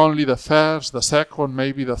taking only the first, the second,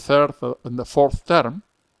 maybe the third, and the fourth term,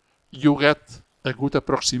 you get a good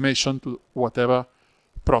approximation to whatever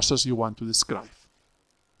process you want to describe.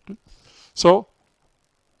 Okay? So,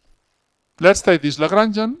 let's take this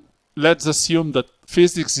Lagrangian. Let's assume that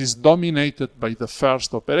physics is dominated by the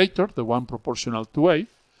first operator, the one proportional to A,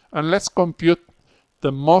 and let's compute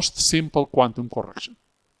the most simple quantum correction.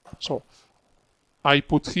 So, I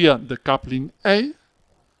put here the coupling A,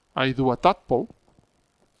 I do a tadpole,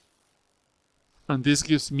 and this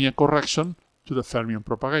gives me a correction to the fermion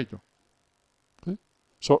propagator. Okay?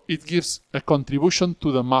 So it gives a contribution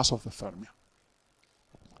to the mass of the fermion.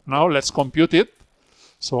 Now let's compute it.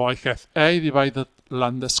 So I have A divided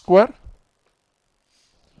lambda square.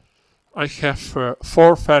 I have 4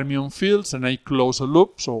 fermion fields and I close a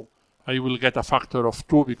loop, so I will get a factor of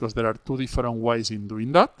 2 because there are 2 different ways in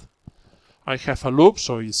doing that. I have a loop,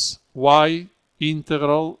 so it's y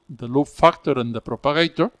integral the loop factor and the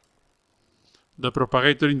propagator. The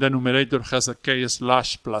propagator in the numerator has a k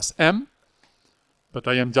slash plus m, but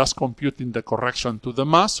I am just computing the correction to the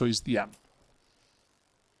mass, so it's the m.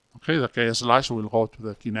 Okay, the k slash will go to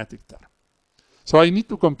the kinetic term. So I need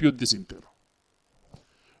to compute this integral.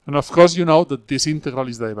 And of course you know that this integral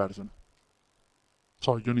is divergent.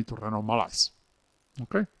 So you need to renormalize.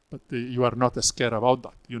 Okay? But you are not scared about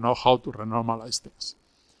that. You know how to renormalize things.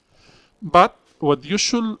 But what you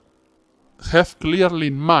should have clearly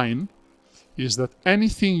in mind is that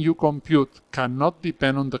anything you compute cannot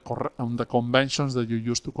depend on the conventions that you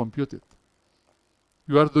use to compute it.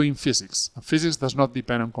 You are doing physics, and physics does not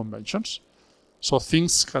depend on conventions, so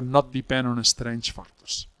things cannot depend on strange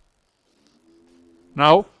factors.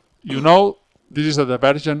 Now, you know this is a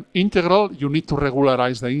divergent integral. You need to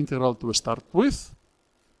regularize the integral to start with.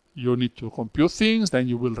 You need to compute things, then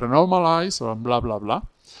you will renormalize, or blah, blah, blah.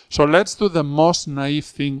 So let's do the most naive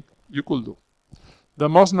thing you could do. The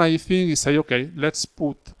most naive thing is say, okay, let's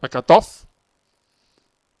put a cutoff.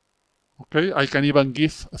 Okay, I can even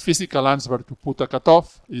give a physical answer to put a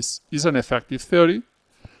cutoff. Is an effective theory.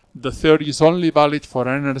 The theory is only valid for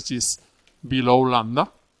energies below lambda,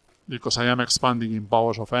 because I am expanding in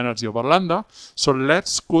powers of energy over lambda. So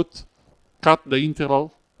let's cut the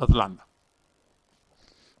integral at lambda.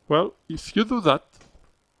 Well, if you do that,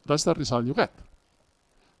 that's the result you get.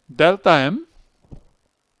 Delta m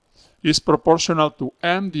is proportional to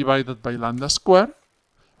m divided by lambda square,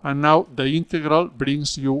 and now the integral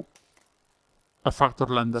brings you a factor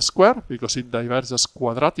lambda square because it diverges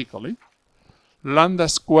quadratically. Lambda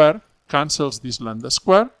square cancels this lambda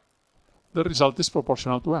square. The result is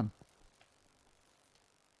proportional to m.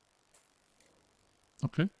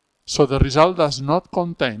 Okay? So the result does not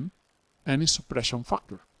contain any suppression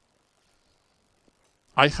factor.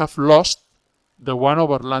 I have lost the 1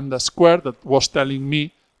 over lambda square that was telling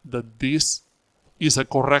me that this is a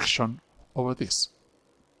correction over this.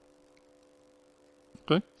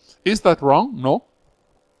 Okay? Is that wrong? No.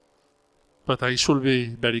 But I should be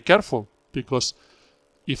very careful, because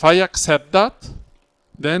if I accept that,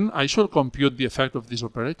 then I should compute the effect of this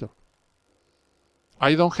operator.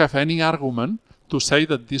 I don't have any argument to say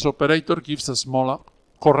that this operator gives a smaller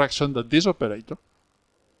correction than this operator.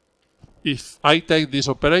 If I take this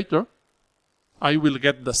operator, I will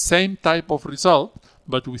get the same type of result,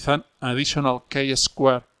 but with an additional k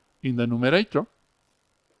square in the numerator.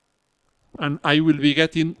 And I will be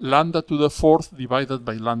getting lambda to the 4th divided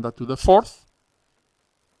by lambda to the 4th.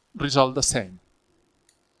 Result the same.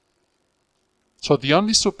 So the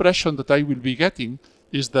only suppression that I will be getting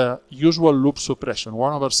is the usual loop suppression,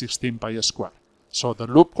 1 over 16 pi square. So the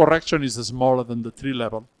loop correction is smaller than the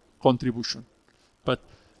tree-level contribution. But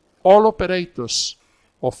all operators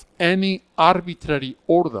of any arbitrary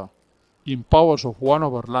order in powers of 1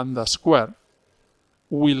 over lambda square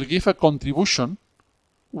will give a contribution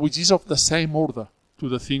which is of the same order to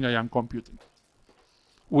the thing I am computing.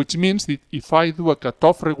 Which means that if I do a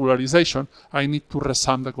cutoff regularization, I need to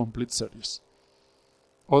resum the complete series.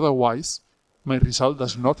 Otherwise, my result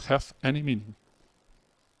does not have any meaning.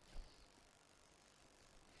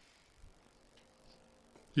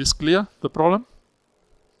 Is clear the problem?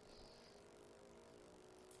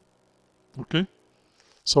 Okay?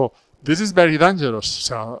 So this is very dangerous.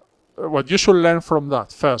 So what you should learn from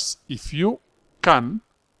that, first, if you can,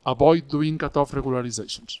 avoid doing cutoff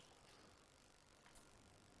regularizations.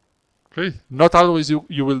 Okay? Not always you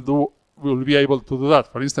will be able to do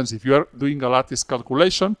that. For instance, if you are doing a lattice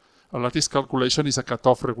calculation is a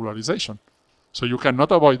cutoff regularization. So you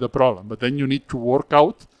cannot avoid the problem, but then you need to work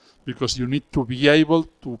out, because you need to be able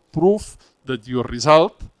to prove that your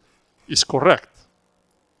result is correct.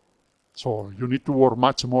 So you need to work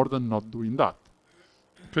much more than not doing that.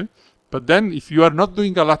 Okay? But then if you are not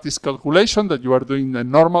doing a lattice calculation, that you are doing a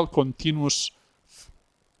normal continuous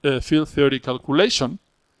field theory calculation,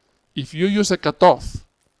 if you use a cutoff,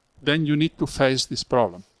 then you need to face this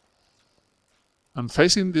problem. And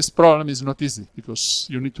facing this problem is not easy, because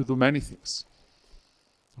you need to do many things.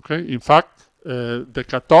 Okay? In fact, the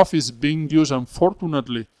cutoff is being used,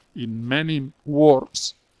 unfortunately, in many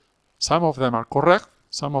works. Some of them are correct,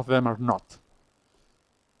 some of them are not.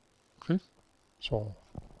 Okay? So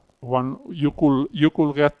you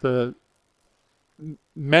could get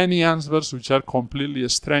many answers which are completely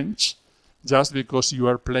strange, just because you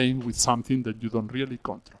are playing with something that you don't really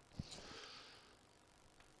control.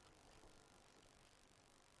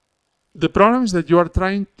 The problem is that you are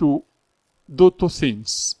trying to do two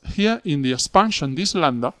things. Here in the expansion, this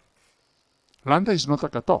lambda is not a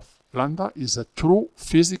cutoff. Lambda is a true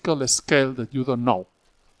physical scale that you don't know.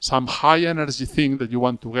 Some high energy thing that you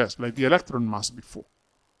want to guess, like the electron mass before.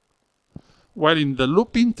 While in the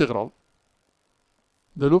loop integral,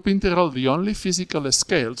 the only physical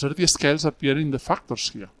scales are the scales appearing in the factors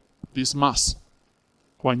here, this mass.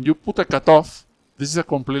 When you put a cutoff, this is a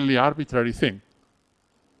completely arbitrary thing.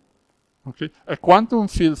 Okay? A quantum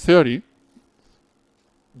field theory,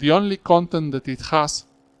 the only content that it has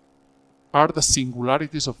are the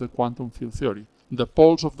singularities of the quantum field theory, the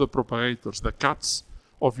poles of the propagators, the cuts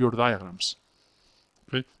of your diagrams.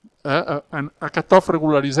 Okay? And a cutoff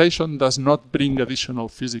regularization does not bring additional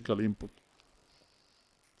physical input.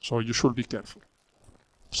 So you should be careful.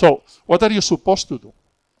 So what are you supposed to do?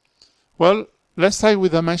 Well, let's start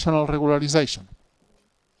with dimensional regularization.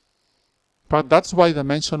 But that's why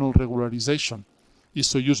dimensional regularization is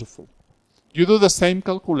so useful. You do the same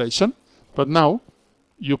calculation, but now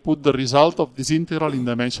you put the result of this integral in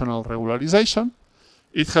dimensional regularization.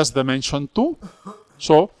 It has dimension 2.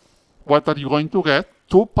 So what are you going to get?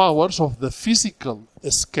 2 powers of the physical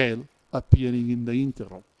scale appearing in the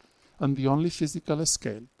integral. And the only physical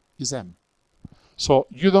scale is m. So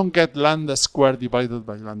you don't get lambda squared divided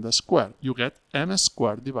by lambda squared. You get m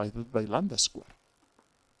squared divided by lambda squared.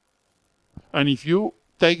 And if you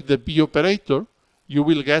take the B operator, you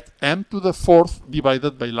will get m to the 4th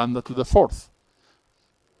divided by lambda to the 4th.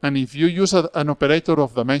 And if you use an operator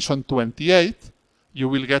of dimension 28, you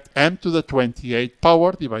will get m to the 28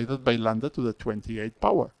 power divided by lambda to the 28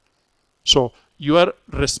 power. So you are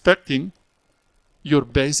respecting your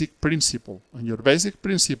basic principle. And your basic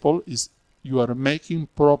principle is you are making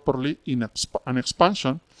properly an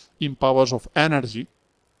expansion in powers of energy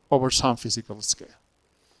over some physical scale.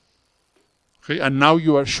 Okay? And now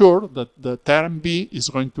you are sure that the term B is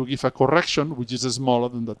going to give a correction which is smaller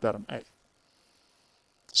than the term A.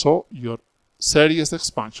 So your series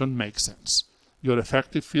expansion makes sense. Your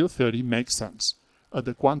effective field theory makes sense at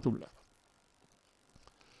the quantum level.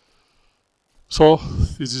 So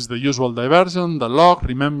this is the usual divergence, the log.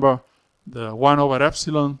 Remember, the 1 over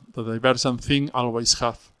epsilon, the divergent thing always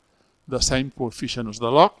have the same coefficient as the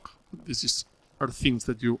log. These are things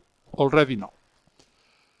that you already know.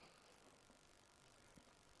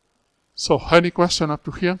 So any question up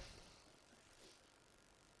to here?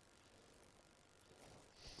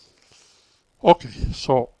 Okay,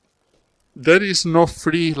 so there is no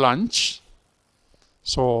free lunch.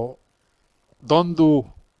 So don't do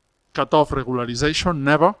cutoff regularization,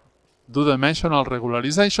 never. Do dimensional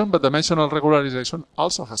regularization, but dimensional regularization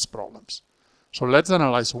also has problems. So let's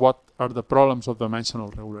analyze what are the problems of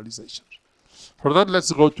dimensional regularization. For that,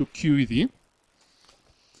 let's go to QED.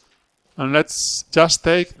 And let's just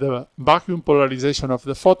take the vacuum polarization of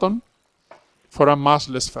the photon for a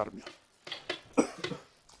massless fermion.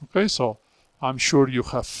 Okay, so I'm sure you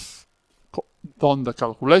have done the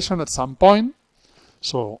calculation at some point.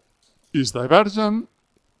 So is divergent.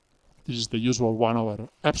 This is the usual 1 over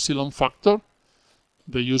epsilon factor.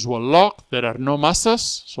 The usual log. There are no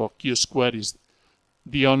masses, so Q squared is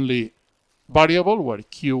the only variable, where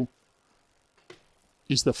Q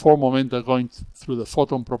is the 4 momenta going through the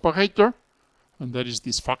photon propagator. And there is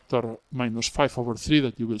this factor minus 5 over 3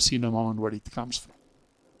 that you will see in a moment where it comes from.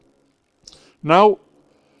 Now,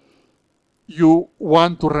 you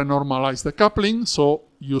want to renormalize the coupling, so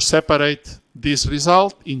you separate this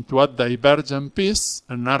result into a divergent piece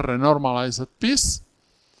and a renormalized piece.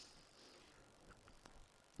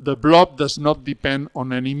 The blob does not depend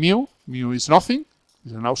on any mu. Mu is nothing.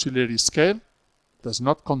 It's an auxiliary scale. Does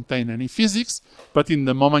not contain any physics. But in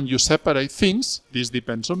the moment you separate things, this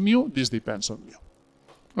depends on mu, this depends on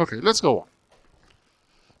mu. Okay, let's go on.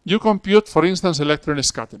 You compute, for instance, electron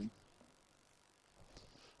scattering.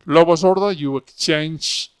 Lowest order, you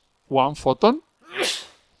exchange one photon.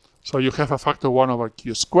 So you have a factor 1 over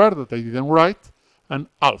q squared that I didn't write, and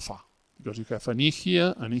alpha, because you have an E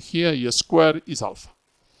here, E squared is alpha.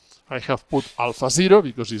 I have put alpha 0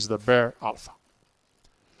 because it's the bare alpha.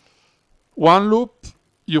 One loop,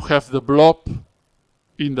 you have the blob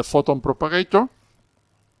in the photon propagator.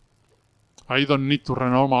 I don't need to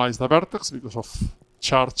renormalize the vertex because of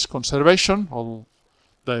charge conservation. All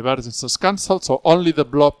divergences cancelled, so only the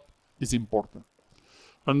blob is important.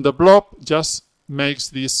 And the blob just makes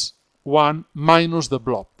this 1 minus the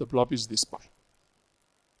blob. The blob is this pi.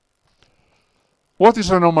 What is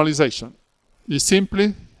renormalization? It's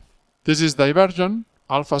simply, this is divergent.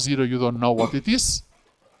 Alpha 0, you don't know what it is.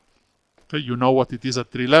 Okay, you know what it is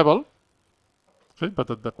at tree level. Okay, but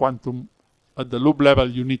at the loop level,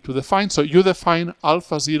 you need to define. So you define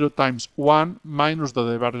alpha 0 times 1 minus the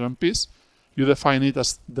divergent piece. You define it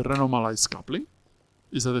as the renormalized coupling.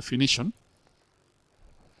 Is the definition.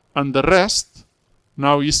 And the rest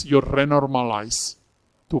now is your renormalized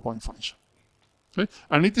two-point function. Okay?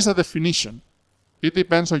 And it is a definition. It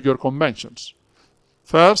depends on your conventions.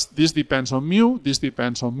 First, this depends on mu, this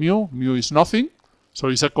depends on mu. Mu is nothing, so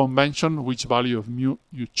it's a convention which value of mu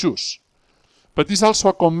you choose. But it's also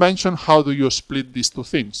a convention how do you split these two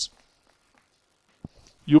things.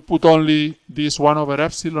 You put only this 1 over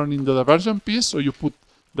epsilon in the divergent piece, or you put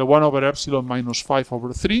the 1 over epsilon minus 5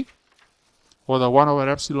 over 3, or the 1 over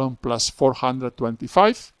epsilon plus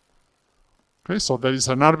 425. Okay, so there is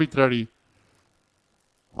an arbitrary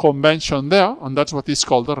convention there, and that's what is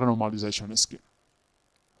called the renormalization scheme.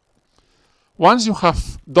 Once you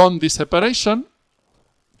have done this separation,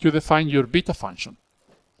 you define your beta function.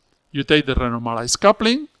 You take the renormalized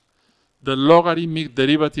coupling, the logarithmic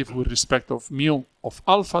derivative with respect of mu of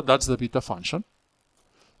alpha, that's the beta function.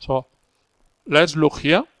 So let's look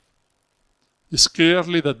here. It's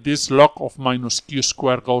clearly that this log of minus q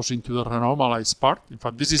squared goes into the renormalized part. In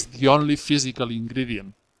fact, this is the only physical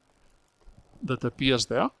ingredient that appears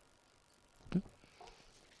there. Okay.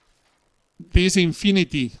 This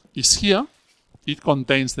infinity is here. It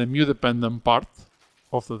contains the mu-dependent part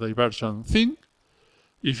of the divergent thing.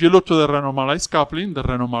 If you look to the renormalized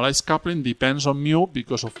coupling depends on mu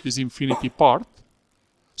because of this infinity part.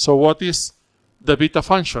 So what is the beta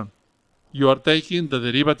function? You are taking the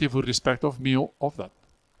derivative with respect of mu of that.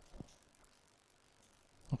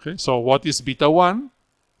 Okay, so what is beta 1?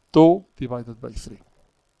 2 divided by 3.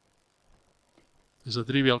 It's a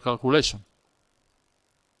trivial calculation.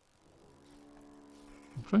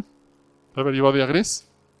 Okay, everybody agrees?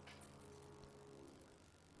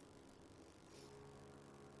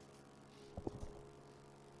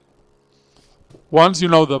 Once you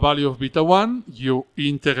know the value of beta 1, you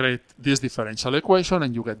integrate this differential equation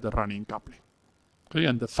and you get the running coupling. Okay,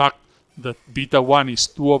 and the fact that beta 1 is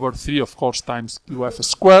 2 over 3, of course, times qf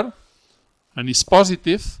squared, and is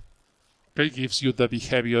positive, okay, gives you the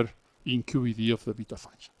behavior in QED of the beta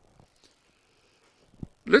function.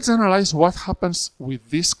 Let's analyze what happens with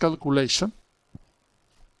this calculation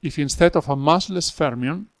if instead of a massless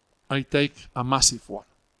fermion, I take a massive one.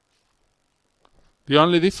 The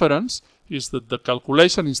only difference is that the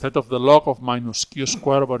calculation, instead of the log of minus q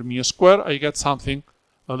squared over mu squared, I get something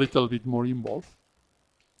a little bit more involved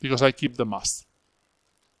because I keep the mass.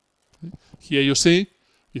 Okay. Here you see,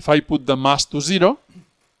 if I put the mass to 0,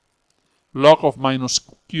 log of minus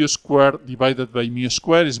q squared divided by mu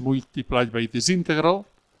squared is multiplied by this integral.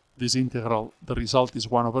 This integral, the result is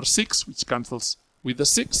 1 over 6, which cancels with the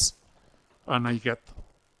 6, and I get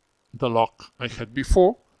the log I had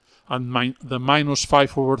before, and the minus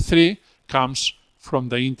 5 over 3 comes from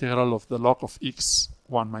the integral of the log of x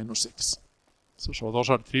 1 minus x. So those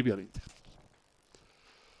are trivial integrals.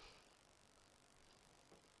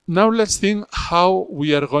 Now let's think how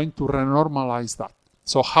we are going to renormalize that.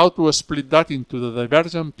 So how to split that into the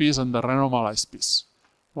divergent piece and the renormalized piece.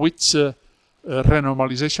 Which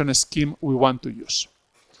renormalization scheme we want to use.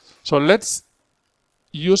 So let's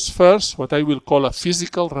use first what I will call a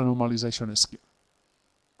physical renormalization scheme.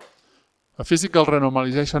 A physical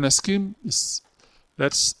renormalization scheme is,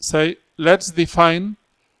 let's define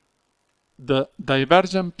the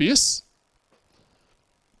divergent piece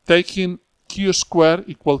taking q squared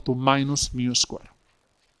equal to minus mu squared.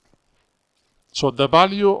 So the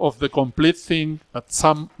value of the complete thing at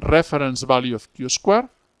some reference value of q squared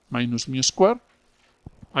minus mu squared,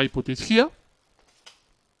 I put it here,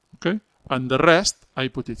 okay, and the rest I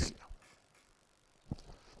put it here.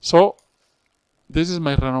 So this is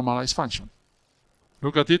my renormalized function.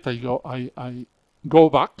 Look at it. I go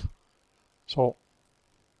back. So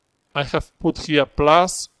I have put here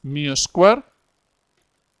plus mu square.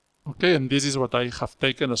 Okay, and this is what I have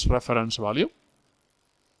taken as reference value.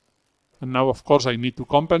 And now, of course, I need to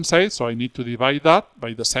compensate, so I need to divide that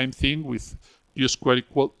by the same thing with u square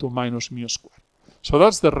equal to minus mu square. So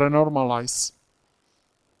that's the renormalized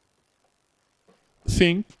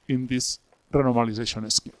thing in this renormalization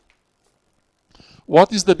scheme.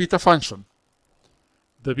 What is the beta function?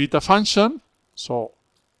 The beta function, so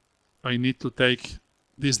I need to take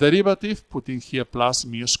this derivative, putting here plus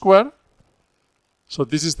mu square. So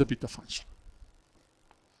this is the beta function.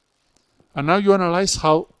 And now you analyze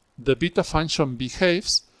how the beta function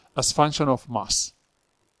behaves as function of mass.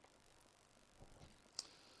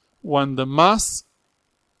 When the mass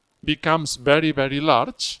becomes very, very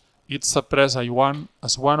large, it's suppressed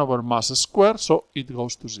as 1 over mass squared, so it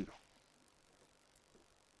goes to 0.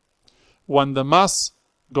 When the mass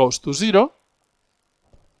goes to 0,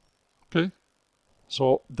 okay,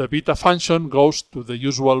 so the beta function goes to the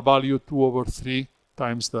usual value 2 over 3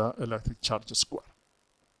 times the electric charge square.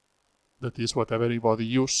 That is what everybody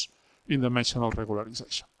uses in dimensional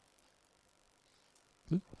regularization.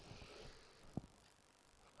 Okay?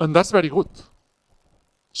 And that's very good.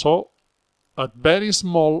 So at very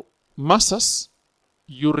small masses,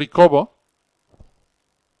 you recover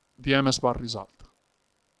the MS bar result.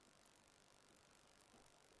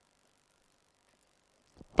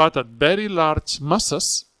 But at very large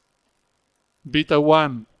masses, beta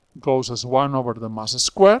 1 goes as 1 over the mass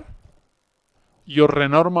square. Your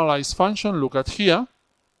renormalized function, look at here,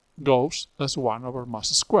 goes as 1 over mass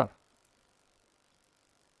square.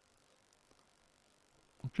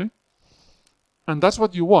 Okay? And that's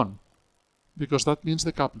what you want, because that means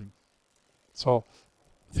the coupling. So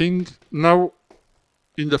think now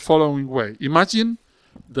in the following way. Imagine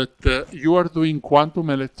that you are doing quantum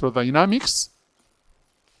electrodynamics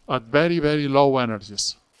at very, very low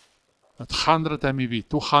energies, at 100 MeV,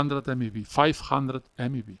 200 MeV, 500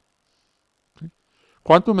 MeV. Okay?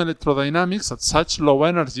 Quantum electrodynamics at such low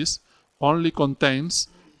energies only contains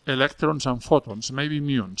electrons and photons, maybe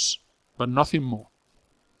muons, but nothing more.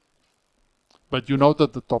 But you know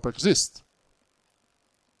that the top exists.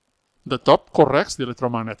 The top corrects the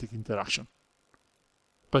electromagnetic interaction.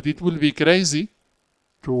 But it will be crazy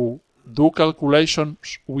to do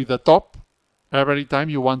calculations with the top every time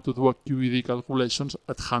you want to do a QED calculations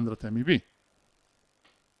at 100 MeV.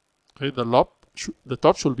 Okay, the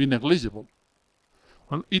top should be negligible.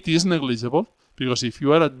 Well, it is negligible because if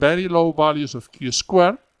you are at very low values of Q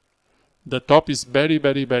square, the top is very,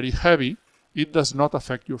 very, very heavy. It does not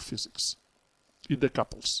affect your physics. It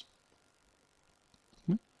decouples.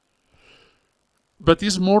 Okay? But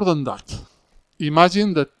it's more than that.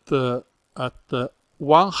 Imagine that at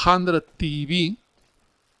 100 TeV,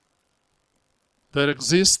 there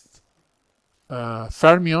exists a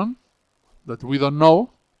fermion that we don't know,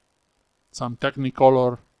 some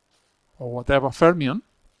technicolor or whatever fermion,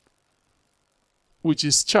 which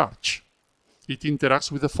is charged. It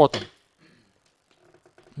interacts with the photon.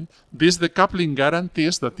 Okay? This decoupling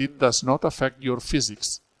guarantees that it does not affect your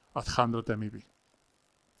physics at 100 MeV.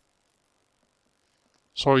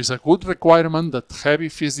 So it's a good requirement that heavy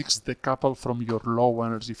physics decouple from your low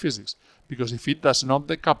energy physics, because if it does not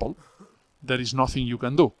decouple, there is nothing you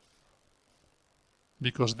can do.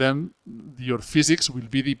 Because then your physics will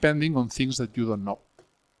be depending on things that you don't know.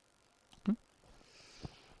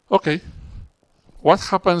 Okay. What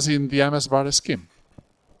happens in the MS bar scheme?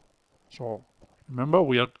 So remember,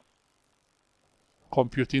 we are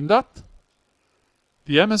computing that.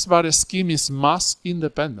 The MS bar scheme is mass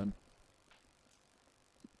independent.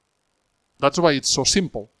 That's why it's so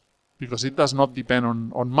simple, because it does not depend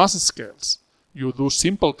on mass scales. You do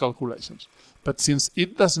simple calculations. But since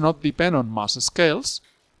it does not depend on mass scales,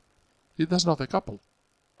 it does not decouple.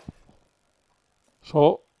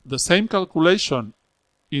 So the same calculation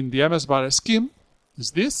in the MS bar scheme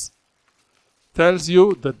is this. Tells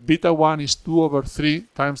you that beta 1 is 2 over 3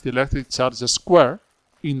 times the electric charge square,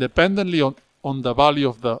 independently on the value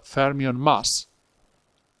of the fermion mass.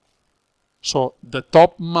 So the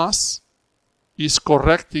top mass is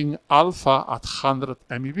correcting alpha at 100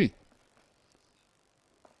 MeV.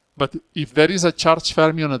 But if there is a charge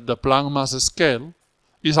fermion at the Planck mass scale,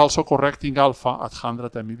 is also correcting alpha at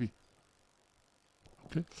 100 MeV.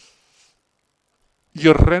 Okay.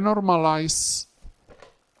 Your renormalized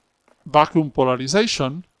vacuum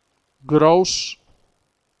polarization grows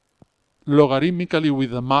logarithmically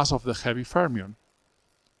with the mass of the heavy fermion.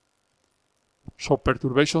 So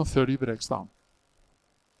perturbation theory breaks down.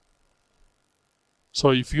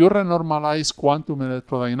 So if you renormalize quantum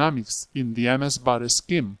electrodynamics in the MS bar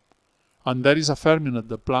scheme, and there is a fermion at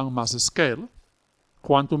the Planck mass scale,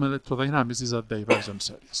 quantum electrodynamics is a divergent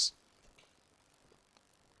series.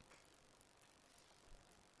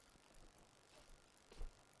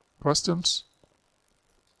 Questions?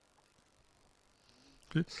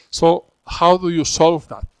 Okay. So how do you solve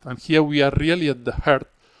that? And here we are really at the heart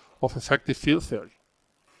of effective field theory.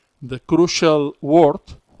 The crucial word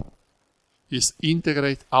is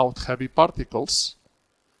integrate out heavy particles,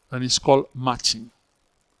 and it's called matching.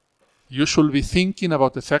 You should be thinking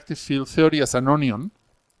about effective field theory as an onion.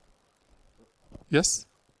 Yes?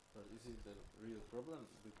 But is it the real problem?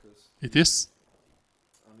 Because It is.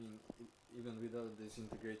 I mean, even without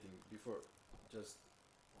disintegrating before, just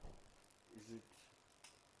is it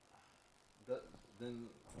that then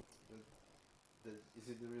is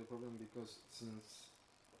it the real problem? Because since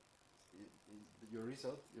your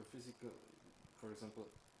result, your physical, for example,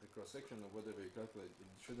 the cross section or whatever you calculate, it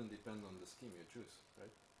shouldn't depend on the scheme you choose, right?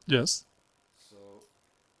 Yes. So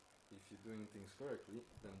if you're doing things correctly,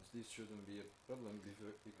 then this shouldn't be a problem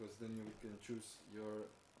because then you can choose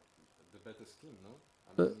the better scheme, no?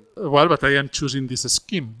 I mean, Well, but I am choosing this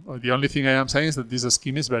scheme. The only thing I am saying is that this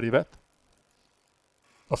scheme is very bad.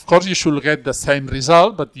 Of course, you should get the same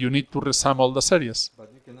result, but you need to resum all the series.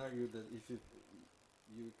 but you can argue that if you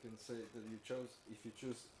can say that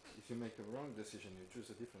if you make a wrong decision, you choose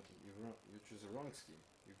a different, you choose a wrong scheme.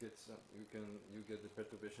 You get the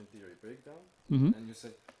perturbation theory breakdown, and you say,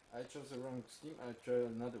 I chose a wrong scheme, I try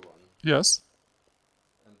another one, Yes.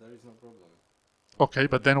 and there is no problem. Okay,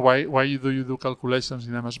 but then why do you do calculations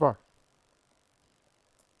in MS bar?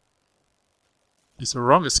 It's a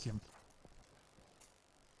wrong scheme.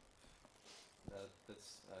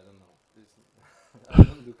 That's I don't know. I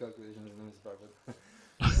don't do calculations in MS bar,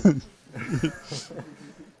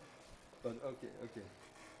 but okay.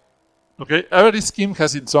 Okay, every scheme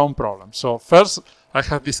has its own problem. So first, I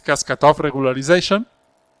have discussed cutoff regularization,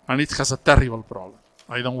 and it has a terrible problem.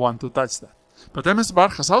 I don't want to touch that. But MS bar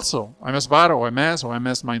has also, MS bar or MS or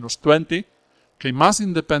MS minus 20, okay,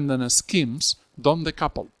 mass-independent schemes don't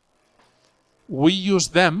decouple. We use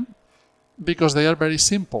them because they are very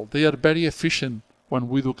simple. They are very efficient when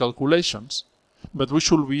we do calculations. But we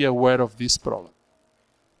should be aware of this problem.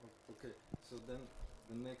 Okay, so then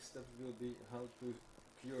the next step will be how to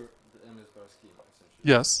cure the MS bar scheme, essentially.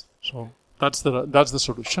 Yes, so that's the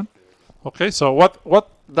solution. Okay, so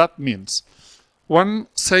what that means? One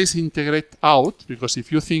says integrate out, because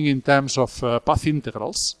if you think in terms of path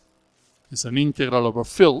integrals, it's an integral over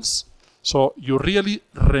fields, so you really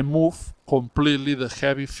remove completely the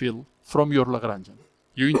heavy field from your Lagrangian.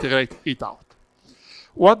 You integrate it out.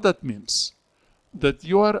 What that means? That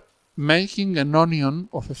you are making an onion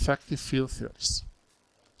of effective field theories.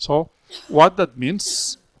 So what that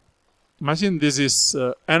means, imagine this is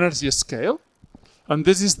energy scale, and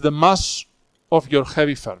this is the mass of your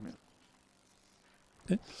heavy fermion.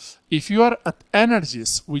 Okay? If you are at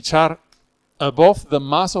energies which are above the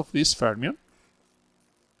mass of this fermion,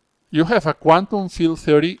 you have a quantum field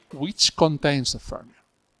theory which contains a fermion.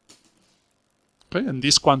 Okay? And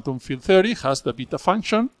this quantum field theory has the beta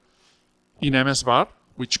function in MS bar,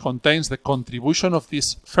 which contains the contribution of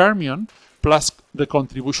this fermion plus the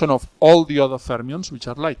contribution of all the other fermions which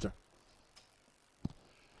are lighter.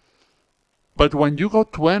 But when you go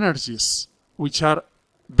to energies which are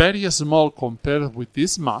very small compared with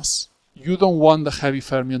this mass, you don't want the heavy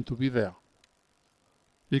fermion to be there.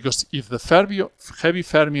 Because if the heavy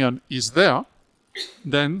fermion is there,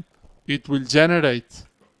 then it will generate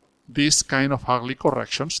this kind of ugly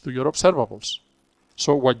corrections to your observables.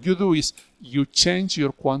 So what you do is you change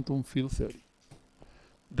your quantum field theory.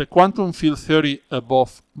 The quantum field theory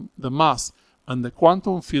above the mass and the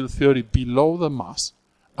quantum field theory below the mass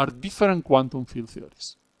are different quantum field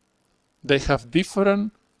theories. They have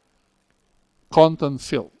different content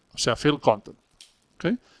field, so field content.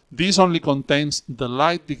 Okay? This only contains the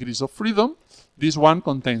light degrees of freedom. This one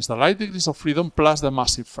contains the light degrees of freedom plus the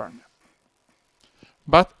massive fermion.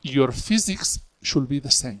 But your physics should be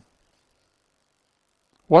the same.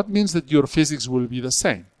 What means that your physics will be the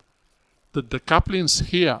same? That the couplings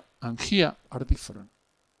here and here are different.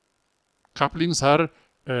 Couplings are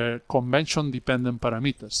convention-dependent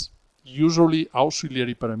parameters, usually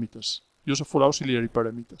auxiliary parameters, useful auxiliary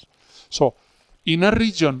parameters. So, in a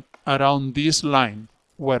region around this line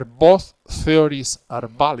where both theories are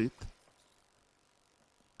valid,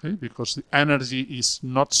 okay, because the energy is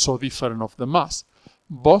not so different of the mass,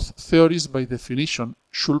 both theories by definition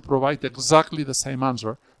should provide exactly the same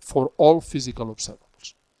answer for all physical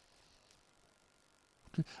observables.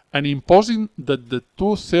 Okay? And imposing that the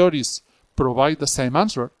two theories provide the same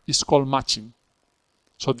answer is called matching.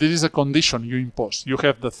 So this is a condition you impose. You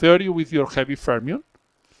have the theory with your heavy fermion,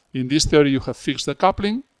 In this theory, you have fixed the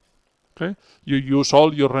coupling. Okay? You use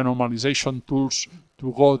all your renormalization tools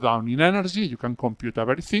to go down in energy. You can compute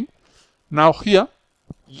everything. Now here,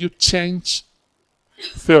 you change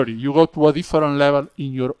theory. You go to a different level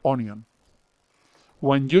in your onion.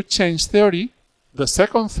 When you change theory, the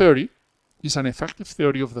second theory is an effective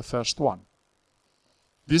theory of the first one.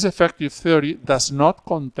 This effective theory does not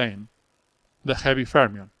contain the heavy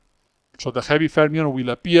fermion. So the heavy fermion will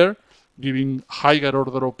appear giving higher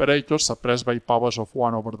order operators suppressed by powers of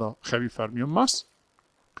 1 over the heavy fermion mass.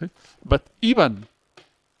 Okay? But even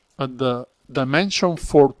at the dimension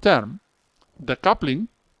 4 term, the coupling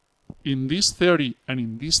in this theory and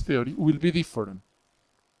in this theory will be different.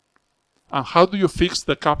 And how do you fix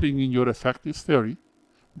the coupling in your effective theory?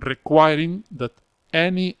 Requiring that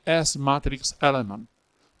any S matrix element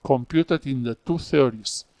computed in the two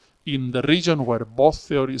theories in the region where both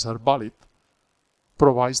theories are valid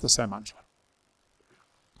provides the same answer,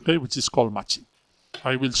 okay, which is called matching.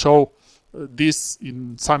 I will show this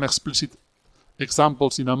in some explicit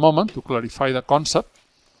examples in a moment to clarify the concept.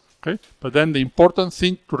 Okay? But then the important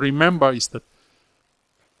thing to remember is that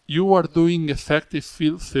you are doing effective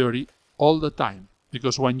field theory all the time,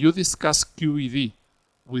 because when you discuss QED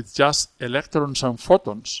with just electrons and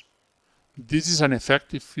photons, this is an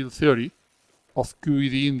effective field theory of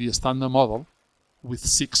QED in the standard model with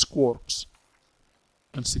 6 quarks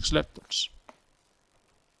and 6 leptons.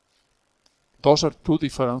 Those are two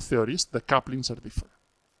different theories. The couplings are different.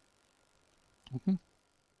 Okay.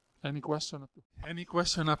 Any question? Any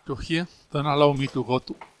question up to here? Don't allow me to go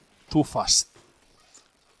too fast.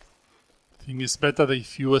 I think it's better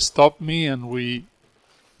if you stop me and we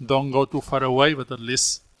don't go too far away, but at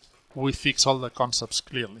least we fix all the concepts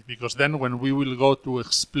clearly. Because then when we will go to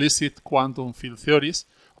explicit quantum field theories,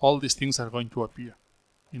 all these things are going to appear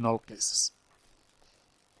in all cases.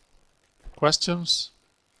 Questions?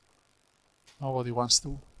 Nobody wants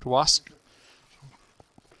to ask?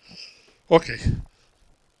 Okay.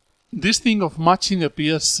 This thing of matching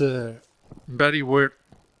appears very weird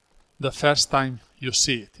the first time you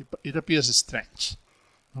see it. It appears strange.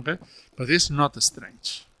 Okay? But it's not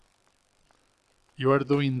strange. You are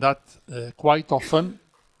doing that quite often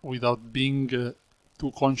without being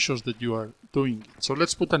too conscious that you are doing it. So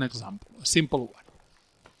let's put an example, a simple one.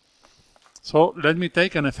 So let me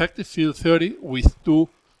take an effective field theory with two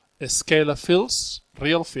scalar fields,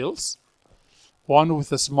 real fields, one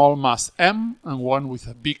with a small mass m and one with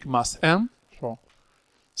a big mass m. So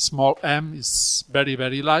small m is very,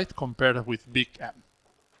 very light compared with big M.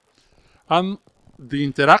 And the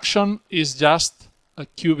interaction is just a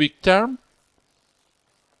cubic term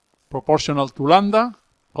proportional to lambda,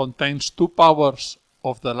 contains 2 powers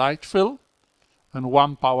of the light field and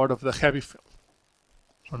 1 power of the heavy field.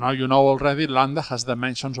 So now you know already lambda has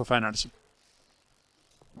dimensions of energy.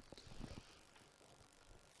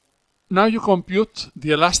 Now you compute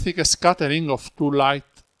the elastic scattering of 2 light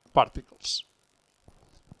particles.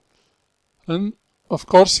 And of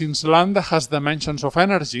course, since lambda has dimensions of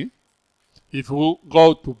energy, if we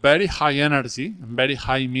go to very high energy, and very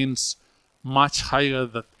high means much higher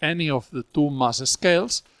than any of the 2 mass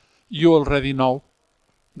scales, you already know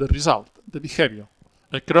the result, the behavior.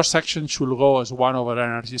 The cross-section should go as 1 over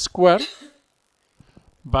energy squared,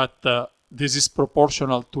 but this is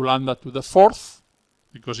proportional to lambda to the 4th,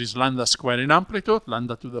 because it's lambda squared in amplitude,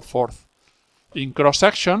 lambda to the 4th in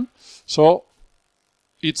cross-section, so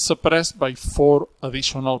it's suppressed by 4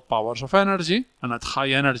 additional powers of energy, and at high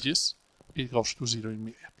energies, it goes to 0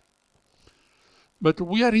 immediately. But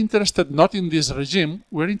we are interested not in this regime,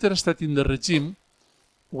 we're interested in the regime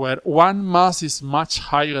where one mass is much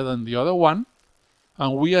higher than the other one,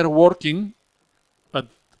 and we are working at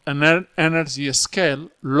an energy scale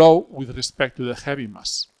low with respect to the heavy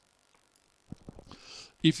mass.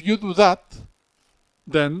 If you do that,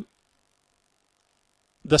 then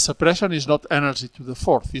the suppression is not energy to the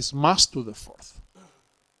 4th, it's mass to the 4th.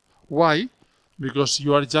 Why? Because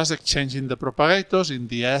you are just exchanging the propagators in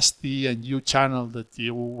the ST and U channel that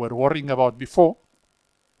you were worrying about before.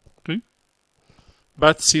 Okay?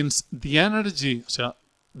 But since the energy, so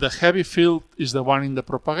the heavy field is the one in the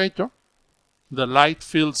propagator, the light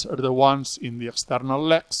fields are the ones in the external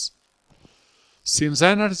legs. Since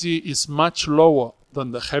energy is much lower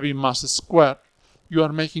than the heavy mass squared, you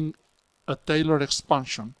are making a Taylor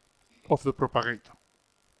expansion of the propagator.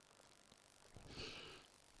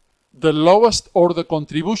 The lowest order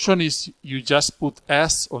contribution is you just put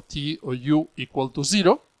S or T or U equal to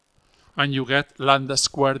 0, and you get lambda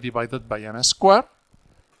squared divided by m squared,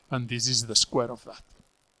 and this is the square of that.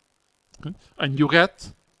 Okay? And you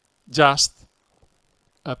get just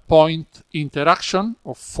a point interaction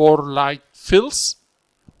of 4 light fields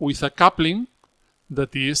with a coupling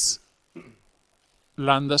that is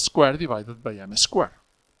lambda squared divided by m squared.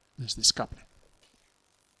 This is this coupling.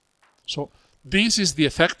 So this is the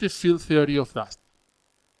effective field theory of that.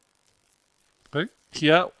 Okay?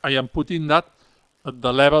 Here I am putting that at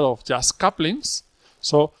the level of just couplings.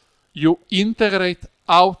 So you integrate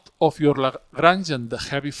out of your Lagrangian the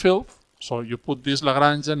heavy field. So you put this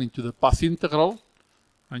Lagrangian into the path integral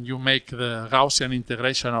and you make the Gaussian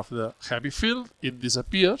integration of the heavy field. It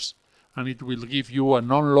disappears and it will give you a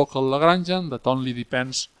non-local Lagrangian that only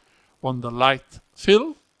depends on the light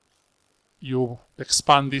field. You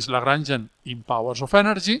expand this Lagrangian in powers of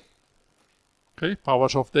energy, okay,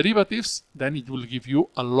 powers of derivatives, then it will give you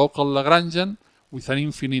a local Lagrangian with an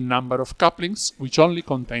infinite number of couplings which only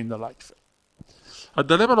contain the light field. At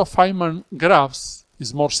the level of Feynman graphs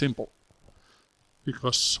is more simple,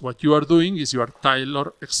 because what you are doing is you are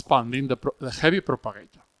Taylor expanding the heavy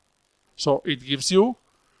propagator. So it gives you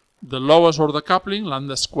the lowest order coupling,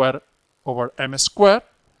 lambda squared over m squared,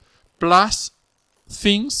 plus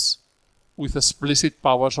things with explicit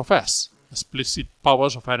powers of S, explicit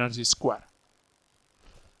powers of energy squared.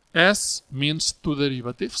 S means two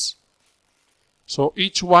derivatives. So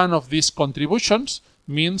each one of these contributions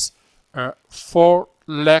means a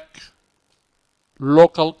 4-leg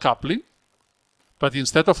local coupling, but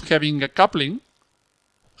instead of having a coupling,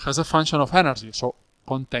 has a function of energy, so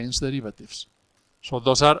contains derivatives. So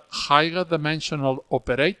those are higher dimensional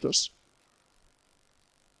operators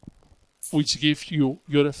which give you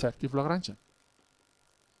your effective Lagrangian.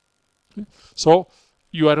 Okay? So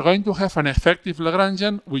you are going to have an effective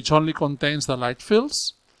Lagrangian which only contains the light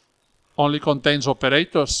fields, only contains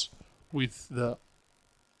operators with the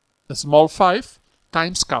small 5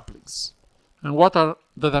 times couplings. And what are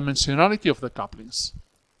the dimensionality of the couplings?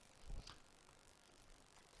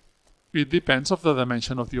 It depends of the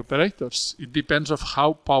dimension of the operators. It depends of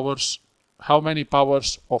how many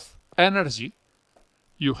powers of energy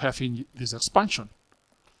you have in this expansion.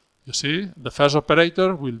 You see, the first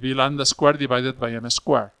operator will be lambda squared divided by m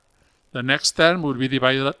squared. The next term will be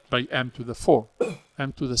divided by m to the 4,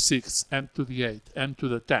 m to the 6, m to the 8, m to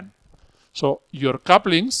the 10. So your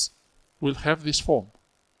couplings will have this form.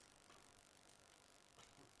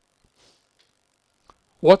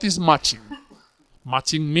 What is matching?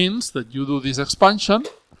 Matching means that you do this expansion,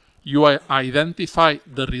 you identify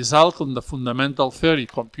the result on the fundamental theory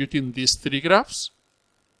computing these 3 graphs,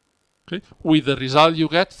 okay, with the result you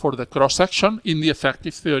get for the cross-section in the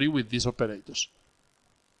effective theory with these operators.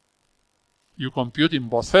 You compute in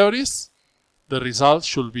both theories, the result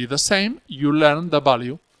should be the same, you learn the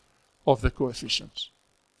value of the coefficients.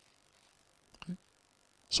 Okay.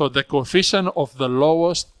 So the coefficient of the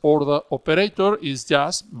lowest order operator is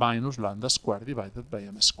just minus lambda squared divided by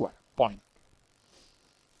m squared, point.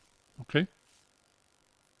 Okay? In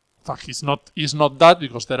fact, it's not that,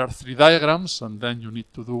 because there are 3 diagrams and then you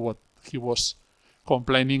need to do what he was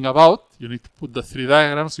complaining about. You need to put the 3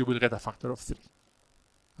 diagrams, you will get a factor of 3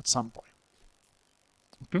 at some point.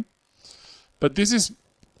 Okay? But this is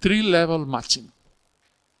 3-level matching.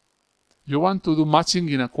 You want to do matching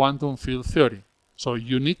in a quantum field theory. So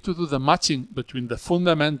you need to do the matching between the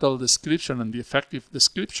fundamental description and the effective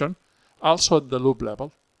description also at the loop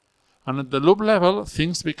level. And at the loop level,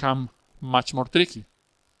 things become much more tricky,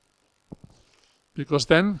 because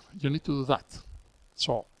then you need to do that.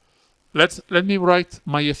 So let me write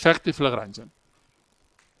my effective Lagrangian.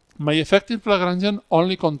 My effective Lagrangian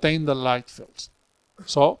only contains the light fields.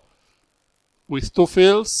 So with 2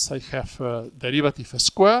 fields, I have a derivative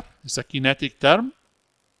square. It's a kinetic term.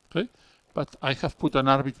 Okay? But I have put an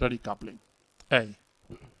arbitrary coupling, A.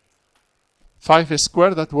 5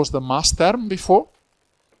 squared, that was the mass term before,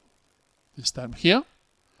 this term here.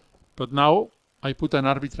 But now I put an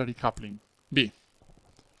arbitrary coupling, B.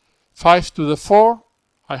 5 to the 4,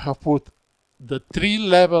 I have put the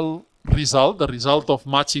 3-level result, the result of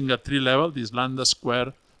matching at 3 level, this lambda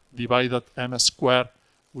squared divided m squared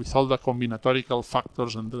with all the combinatorial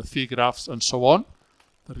factors and the 3 graphs and so on.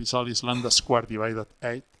 The result is lambda squared divided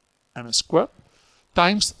 8 m squared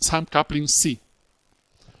times some coupling C.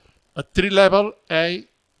 At 3 level, A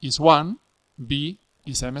is 1, B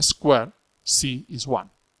is m squared, C is 1.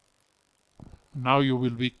 Now you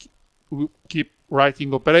will keep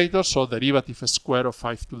writing operators, so derivative square of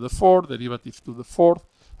 5 to the 4, derivative to the 4th,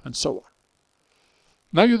 and so on.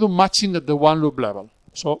 Now you do matching at the 1 loop level.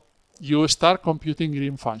 So you start computing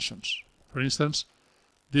Green functions. For instance,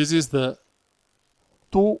 this is the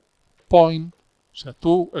 2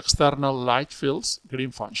 external light fields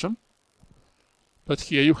Green function. But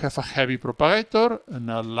here you have a heavy propagator and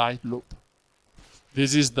a light loop.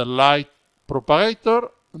 This is the light propagator,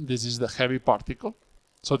 and this is the heavy particle.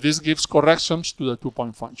 So this gives corrections to the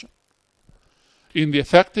 2-point function. In the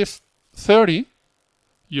effective theory,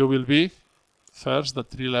 you will be first the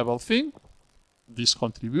 3-level thing. This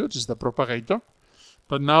contributes, is the propagator.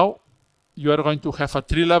 But now you are going to have a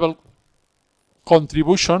 3-level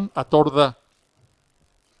contribution at order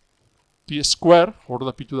p square, or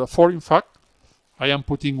the p to the 4 in fact. I am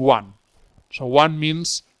putting 1. So 1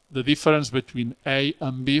 means the difference between A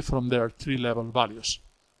and B from their 3-level values,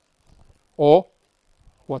 or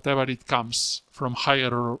whatever it comes from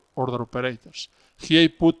higher order operators. Here I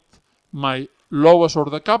put my lowest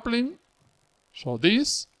order coupling, so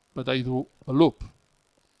this, but I do a loop.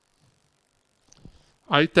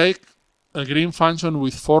 I take a green function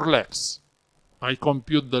with 4 legs. I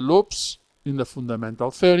compute the loops in the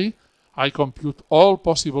fundamental theory. I compute all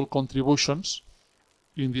possible contributions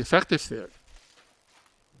in the effective theory.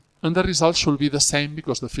 And the result should be the same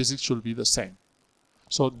because the physics should be the same.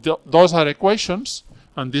 So those are equations,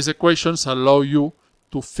 and these equations allow you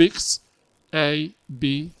to fix A,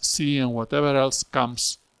 B, C, and whatever else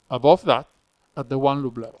comes above that at the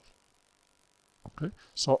 1-loop level. Okay?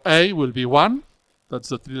 So A will be 1, that's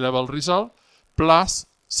the 3-level result, plus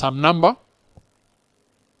some number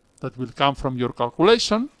that will come from your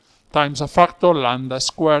calculation, times a factor lambda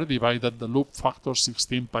squared divided the loop factor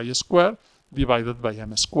 16 pi squared divided by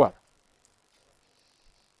m squared.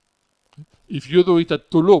 Okay. If you do it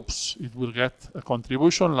at 2 loops, it will get a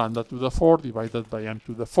contribution lambda to the 4 divided by m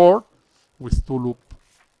to the 4 with 2 loop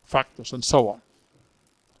factors and so on.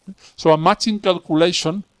 Okay. So a matching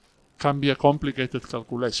calculation can be a complicated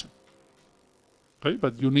calculation. Okay,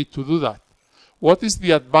 but you need to do that. What is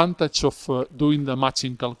the advantage of doing the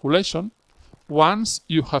matching calculation? Once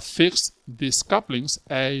you have fixed these couplings,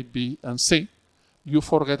 A, B, and C, you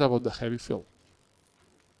forget about the heavy field.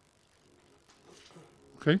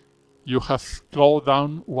 Okay? You have gone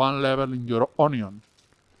down 1 level in your onion.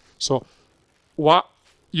 So what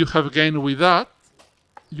you have gained with that,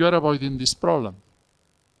 you are avoiding this problem.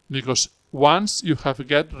 Because once you have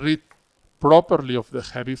get rid properly of the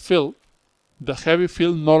heavy field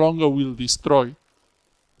no longer will destroy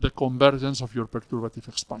the convergence of your perturbative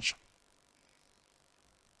expansion.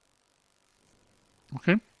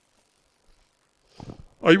 Okay?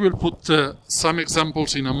 I will put some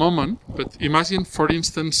examples in a moment, but imagine, for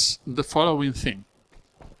instance, the following thing.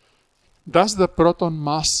 Does the proton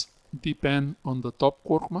mass depend on the top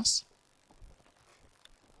quark mass?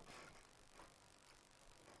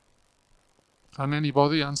 Can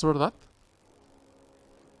anybody answer that?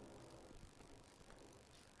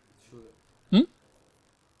 Sure.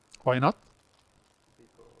 Why not?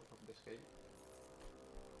 Because of the scale.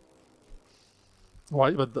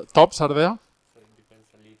 Why? But the tops are there? So it depends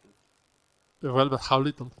a little. Well, but how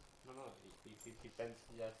little? No, it depends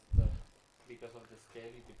just because of the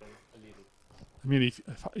scale, it depends a little. I mean,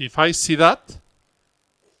 if I see that,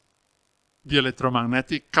 the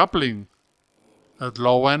electromagnetic coupling at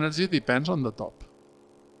low energy depends on the top.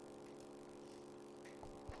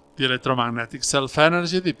 The electromagnetic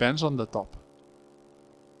self-energy depends on the top.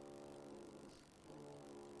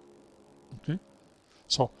 Okay?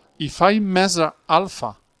 So, if I measure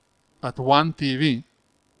alpha at 1 TeV,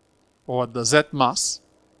 or at the Z mass,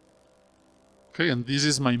 okay, and this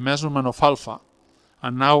is my measurement of alpha,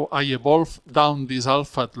 and now I evolve down this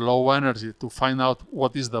alpha at low energy to find out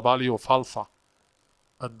what is the value of alpha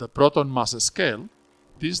at the proton mass scale,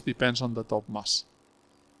 this depends on the top mass.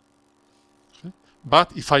 Okay?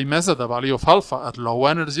 But if I measure the value of alpha at low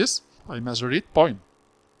energies, I measure it point.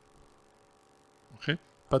 Okay?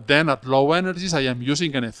 But then at low energies, I am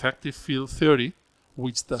using an effective field theory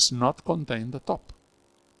which does not contain the top.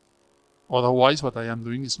 Otherwise, what I am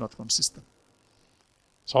doing is not consistent.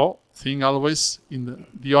 So, think always in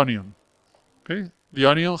the onion. Okay? The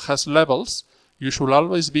onion has levels. You should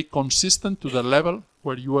always be consistent to the level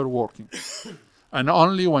where you are working. And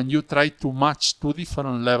only when you try to match 2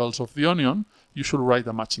 different levels of the onion, you should write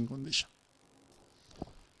a matching condition.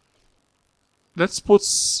 Let's put...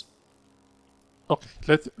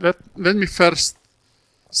 Okay, let me first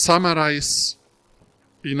summarize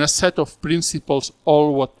in a set of principles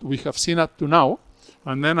all what we have seen up to now,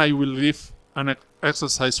 and then I will leave an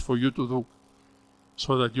exercise for you to do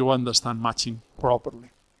so that you understand matching properly.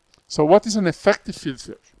 So what is an effective field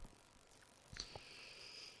theory?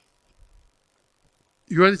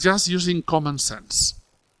 You are just using common sense.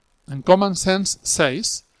 And common sense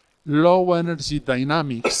says low energy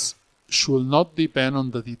dynamics should not depend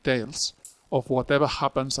on the details of whatever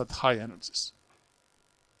happens at high energies.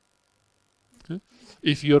 Okay?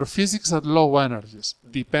 If your physics at low energies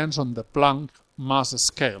depends on the Planck mass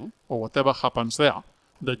scale, or whatever happens there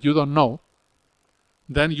that you don't know,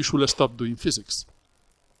 then you should stop doing physics.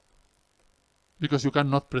 because you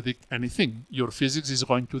cannot predict anything. Your physics is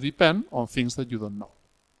going to depend on things that you don't know.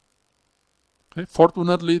 Okay?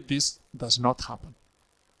 Fortunately, this does not happen.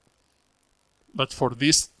 But for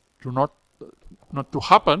this to not to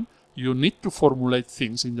happen, you need to formulate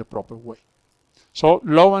things in the proper way. So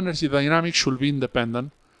low energy dynamics should be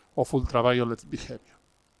independent of ultraviolet behavior.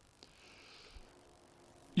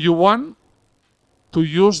 You want to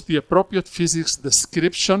use the appropriate physics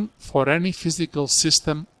description for any physical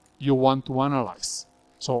system you want to analyze.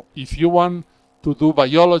 So if you want to do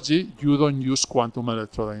biology, you don't use quantum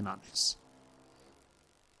electrodynamics.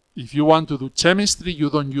 If you want to do chemistry, you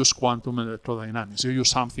don't use quantum electrodynamics. You use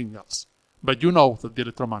something else. But you know that the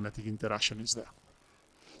electromagnetic interaction is there.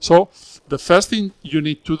 So the first thing you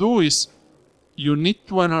need to do is you need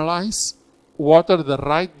to analyze what are the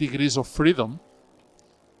right degrees of freedom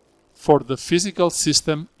for the physical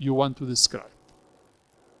system you want to describe.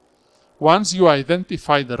 Once you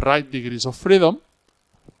identify the right degrees of freedom,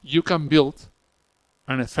 you can build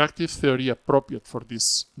an effective theory appropriate for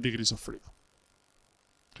these degrees of freedom.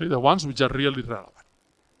 Okay, the ones which are really relevant.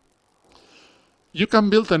 You can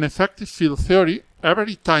build an effective field theory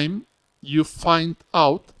every time you find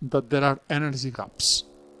out that there are energy gaps.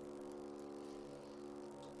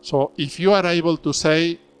 So if you are able to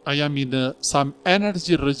say, I am in some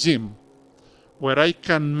energy regime where I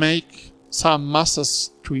can make some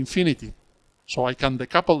masses to infinity, so I can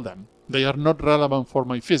decouple them. They are not relevant for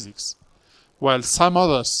my physics. While some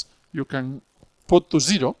others you can put to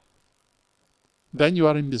zero, then you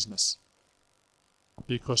are in business.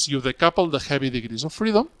 Because you decouple the heavy degrees of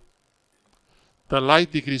freedom, the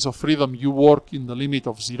light degrees of freedom you work in the limit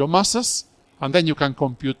of zero masses, and then you can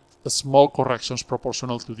compute the small corrections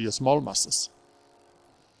proportional to the small masses.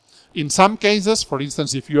 In some cases, for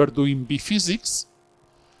instance, if you are doing B physics,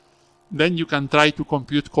 then you can try to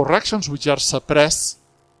compute corrections which are suppressed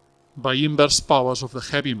by inverse powers of the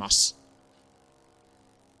heavy mass.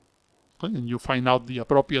 Okay? And you find out the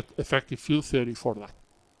appropriate effective field theory for that.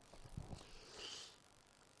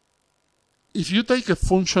 If you take a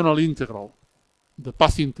functional integral, the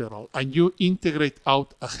path integral, and you integrate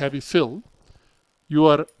out a heavy field, you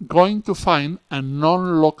are going to find a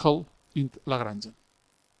non-local Lagrangian.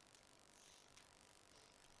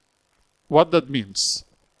 What that means?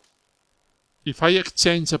 If I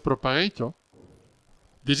exchange a propagator,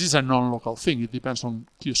 this is a non-local thing. It depends on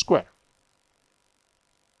Q square.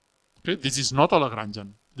 Okay? This is not a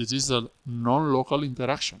Lagrangian. This is a non-local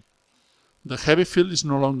interaction. The heavy field is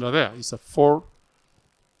no longer there. It's a four-leg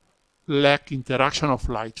interaction of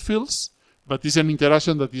light fields, but it's an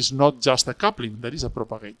interaction that is not just a coupling. There is a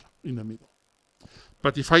propagator in the middle.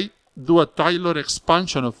 But if I do a Taylor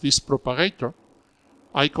expansion of this propagator,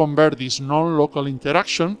 I convert this non-local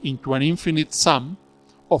interaction into an infinite sum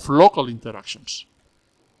of local interactions.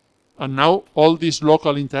 And now all these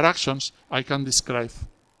local interactions, I can describe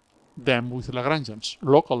them with Lagrangians,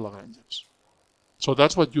 local Lagrangians. So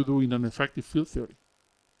that's what you do in an effective field theory.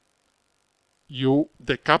 You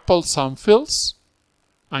decouple some fields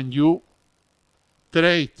and you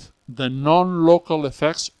treat the non-local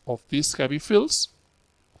effects of these heavy fields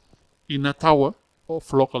in a tower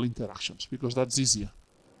of local interactions, because that's easier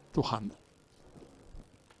to handle.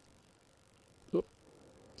 So,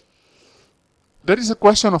 there is a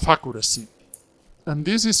question of accuracy, and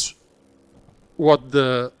this is what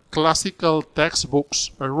the classical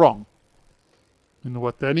textbooks are wrong. And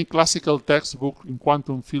what any classical textbook in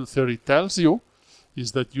quantum field theory tells you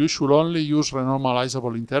is that you should only use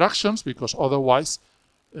renormalizable interactions, because otherwise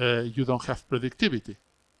you don't have predictivity.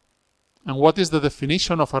 And what is the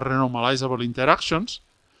definition of a renormalizable interactions?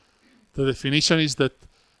 The definition is that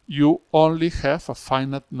you only have a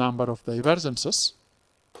finite number of divergences.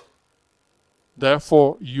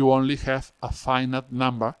 Therefore, you only have a finite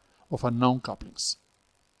number of unknown couplings.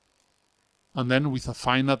 And then with a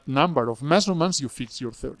finite number of measurements, you fix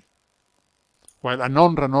your theory. While a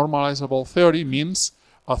non-renormalizable theory means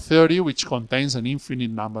a theory which contains an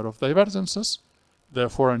infinite number of divergences,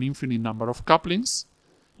 therefore an infinite number of couplings.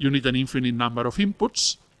 You need an infinite number of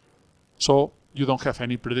inputs, so you don't have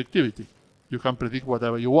any predictivity. You can predict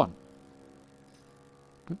whatever you want.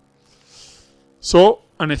 Okay? So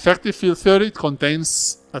an effective field theory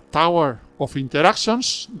contains a tower of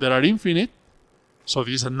interactions that are infinite, so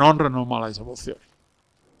this is a non-renormalizable theory.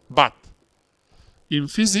 But in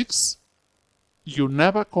physics, you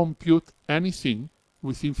never compute anything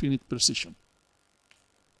with infinite precision.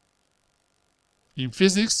 In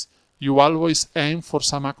physics, you always aim for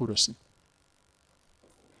some accuracy.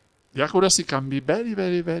 The accuracy can be very,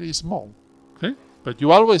 very, very small, okay? But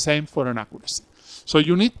you always aim for an accuracy. So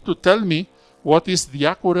you need to tell me what is the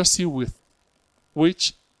accuracy with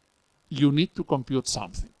which you need to compute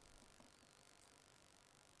something.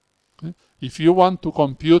 Okay? If you want to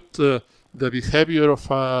compute the behavior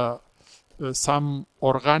of some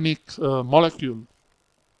organic molecule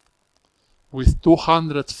with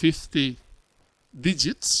 250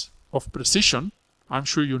 digits of precision, I'm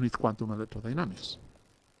sure you need quantum electrodynamics.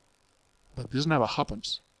 But this never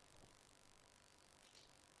happens.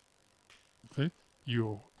 Okay?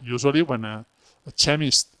 Usually when a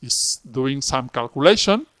chemist is doing some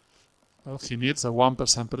calculation, well, he needs a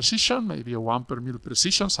 1% precision, maybe a 1 per mil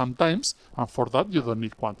precision sometimes, and for that you don't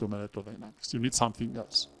need quantum electrodynamics. You need something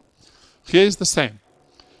else. Here is the same.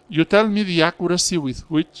 You tell me the accuracy with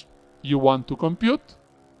which you want to compute,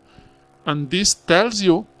 and this tells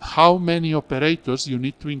you how many operators you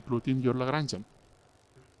need to include in your Lagrangian.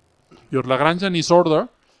 Your Lagrangian is ordered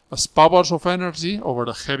as powers of energy over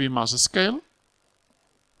a heavy mass scale,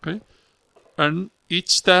 okay? And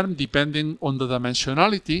each term, depending on the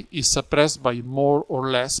dimensionality, is suppressed by more or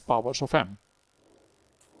less powers of m.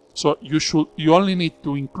 So you only need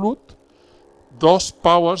to include those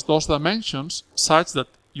powers, those dimensions, such that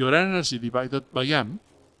your energy divided by m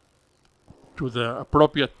to the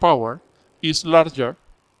appropriate power is larger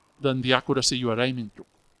than the accuracy you are aiming to.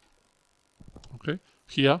 Okay?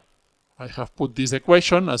 Here, I have put this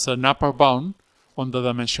equation as an upper bound on the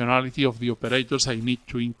dimensionality of the operators I need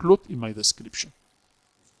to include in my description.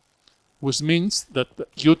 Which means that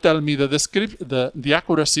you tell me the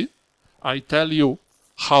accuracy, I tell you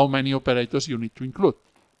how many operators you need to include.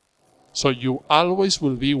 So you always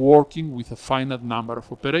will be working with a finite number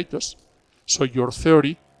of operators, so your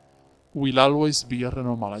theory will always be a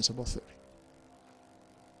renormalizable theory.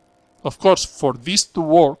 Of course, for this to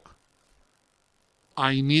work,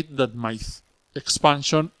 I need that my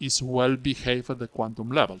expansion is well behaved at the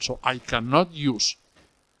quantum level, so I cannot use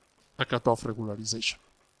a cutoff regularization.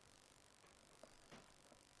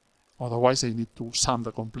 Otherwise, I need to sum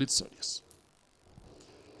the complete series.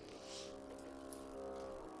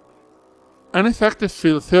 An effective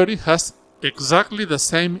field theory has exactly the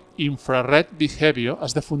same infrared behavior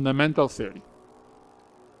as the fundamental theory.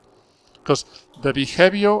 Because the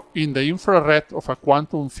behavior in the infrared of a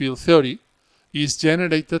quantum field theory is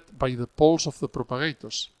generated by the poles of the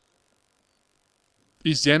propagators.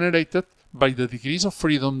 Is generated by the degrees of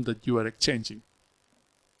freedom that you are exchanging.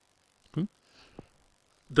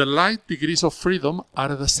 The light degrees of freedom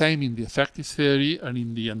are the same in the effective theory and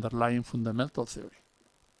in the underlying fundamental theory.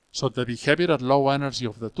 So the behavior at low energy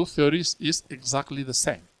of the two theories is exactly the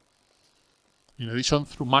same. In addition,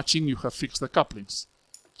 through matching, you have fixed the couplings.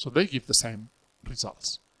 So they give the same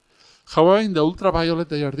results. However, in the ultraviolet,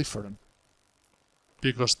 they are different.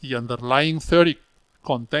 Because the underlying theory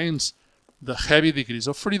contains the heavy degrees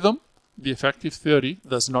of freedom, the effective theory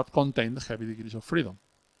does not contain the heavy degrees of freedom.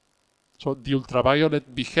 So the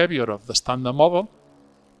ultraviolet behavior of the standard model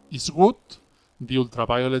is good. The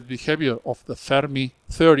ultraviolet behavior of the Fermi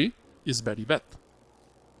theory is very bad.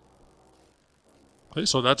 Okay,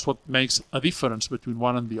 so that's what makes a difference between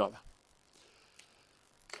one and the other.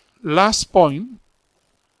 Last point,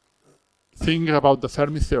 think about the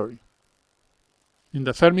Fermi theory. In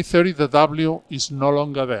the Fermi theory, the W is no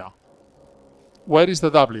longer there. Where is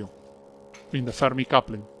the W? In the Fermi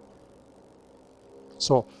coupling.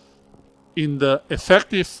 So, in the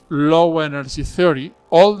effective low energy theory,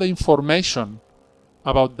 all the information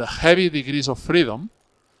about the heavy degrees of freedom,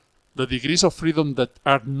 the degrees of freedom that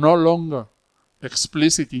are no longer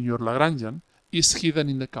explicit in your Lagrangian, is hidden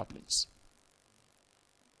in the couplings.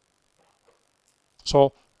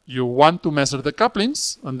 So you want to measure the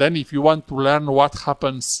couplings, and then if you want to learn what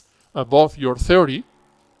happens above your theory,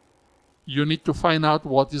 you need to find out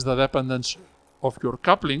what is the dependence of your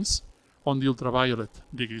couplings on the ultraviolet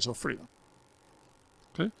degrees of freedom.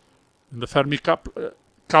 Okay? In the Fermi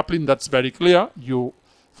coupling, that's very clear.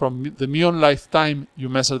 From the muon lifetime, you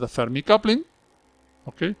measure the Fermi coupling,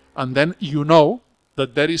 okay? And then you know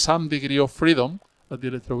that there is some degree of freedom at the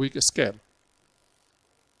electroweak scale.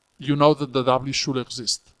 You know that the W should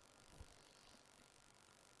exist.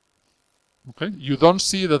 Okay? You don't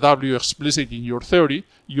see the W explicit in your theory.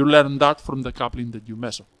 You learn that from the coupling that you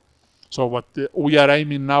measure. So what we are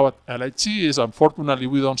aiming now at LHC is, unfortunately,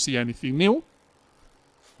 we don't see anything new.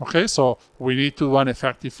 Okay, so we need to do an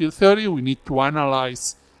effective field theory. We need to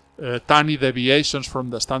analyze tiny deviations from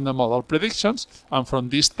the standard model predictions, and from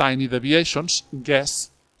these tiny deviations,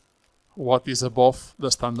 guess what is above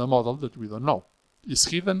the standard model that we don't know. It's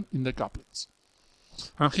hidden in the couplings.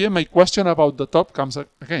 And here my question about the top comes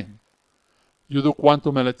again. You do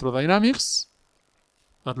quantum electrodynamics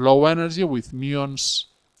at low energy with muons,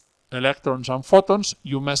 electrons, and photons.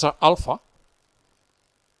 You measure alpha.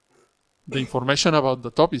 the information about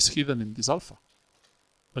the top is hidden in this alpha.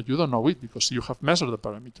 But you don't know it because you have measured the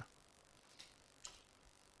parameter.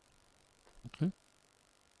 Okay.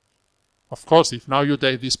 Of course, if now you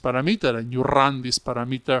take this parameter and you run this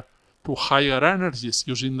parameter to higher energies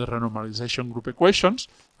using the renormalization group equations,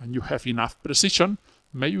 and you have enough precision,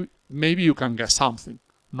 maybe you can get something,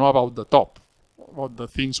 not about the top, about the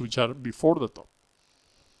things which are before the top.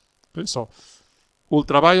 Okay, so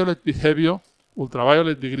ultraviolet behavior,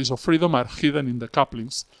 ultraviolet degrees of freedom are hidden in the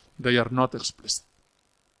couplings. They are not explicit.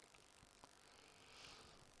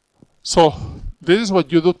 So this is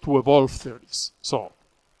what you do to evolve theories. So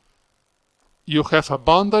you have a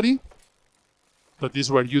boundary, that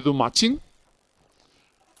is where you do matching.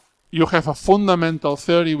 You have a fundamental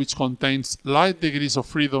theory which contains light degrees of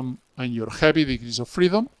freedom and your heavy degrees of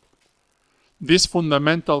freedom. This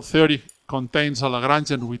fundamental theory contains a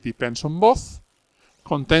Lagrangian which depends on both,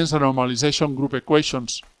 contains a normalization group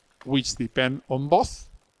equations which depend on both.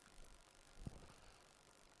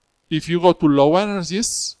 If you go to low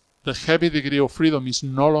energies, the heavy degree of freedom is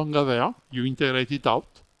no longer there. You integrate it out.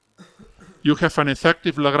 You have an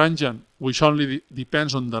effective Lagrangian which only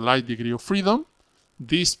depends on the light degree of freedom.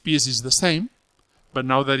 This piece is the same, but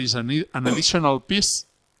now there is an additional piece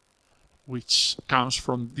which comes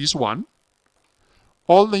from this one.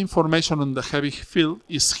 All the information on the heavy field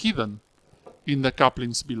is hidden in the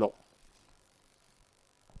couplings below.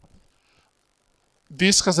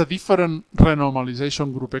 This has a different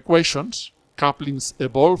renormalization group equations. Couplings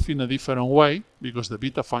evolve in a different way because the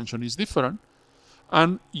beta function is different.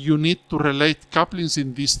 And you need to relate couplings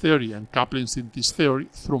in this theory and couplings in this theory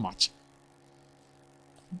through matching.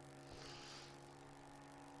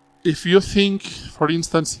 If you think, for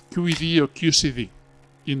instance, QED or QCD,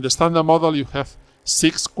 in the standard model you have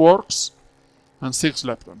 6 quarks and 6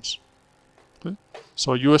 leptons. Okay?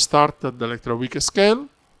 So you start at the electroweak scale,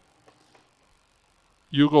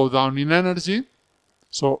 you go down in energy,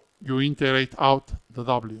 so you integrate out the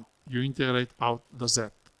W, you integrate out the Z,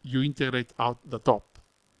 you integrate out the top.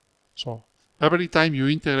 So every time you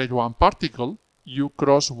integrate one particle, you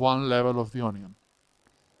cross one level of the onion.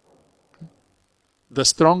 The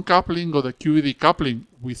strong coupling or the QED coupling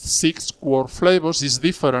with 6 quark flavors is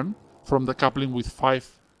different from the coupling with 5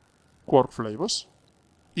 quark flavors.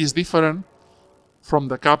 Is different from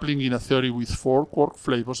the coupling in a theory with 4 quark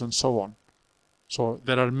flavors and so on. So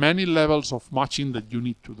there are many levels of matching that you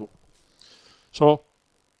need to do. So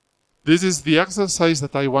this is the exercise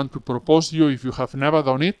that I want to propose to you if you have never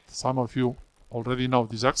done it. Some of you already know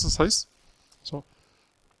this exercise. So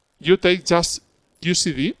you take just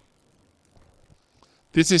QCD.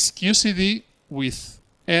 This is QCD with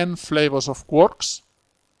n flavors of quarks.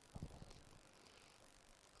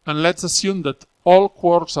 And let's assume that all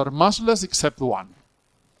quarks are massless except one.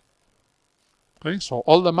 Okay, so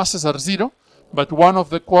all the masses are 0, but one of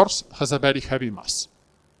the quarks has a very heavy mass.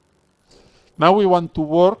 Now we want to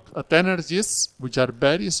work at energies which are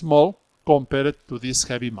very small compared to this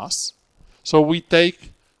heavy mass. So we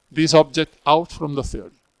take this object out from the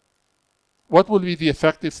theory. What will be the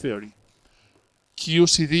effective theory?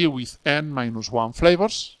 QCD with n minus 1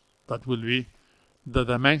 flavors, that will be the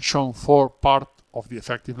dimension 4 part of the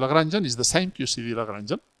effective Lagrangian, is the same QCD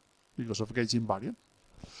Lagrangian because of gauge invariant,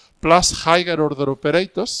 plus higher order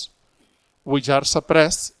operators which are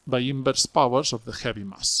suppressed by inverse powers of the heavy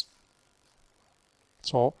mass.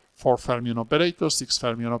 So 4 fermion operators, 6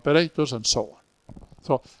 fermion operators, and so on.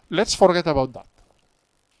 So let's forget about that.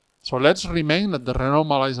 So let's remain at the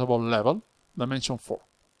renormalizable level, dimension 4.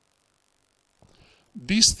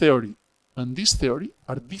 This theory and this theory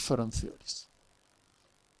are different theories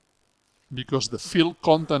because the field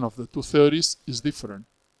content of the two theories is different.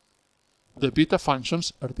 The beta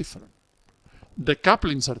functions are different. The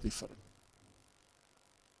couplings are different.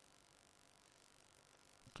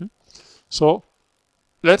 Okay? So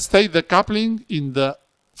let's take the coupling in the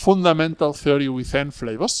fundamental theory with n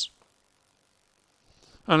flavors.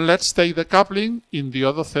 And let's take the coupling in the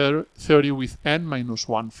other theory with n minus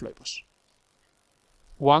 1 flavors.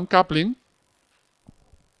 One coupling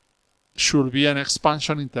should be an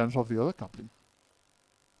expansion in terms of the other coupling.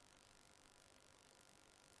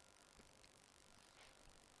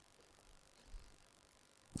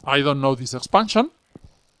 I don't know this expansion,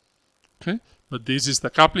 okay? But this is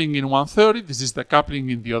the coupling in one theory, this is the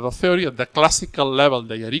coupling in the other theory. At the classical level,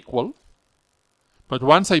 they are equal. But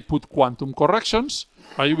once I put quantum corrections,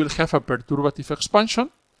 I will have a perturbative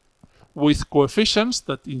expansion with coefficients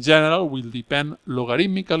that in general will depend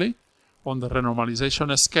logarithmically on the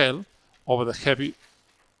renormalization scale of the heavy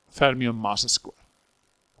fermion mass square.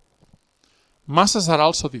 Masses are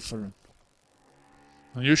also different.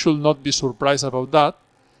 And you should not be surprised about that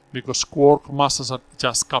because quark masses are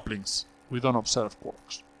just couplings. We don't observe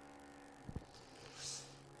quarks.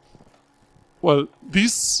 Well,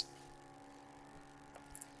 these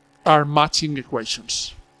are matching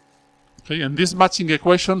equations. Okay, and these matching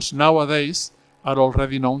equations nowadays are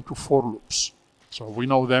already known to for loops. So we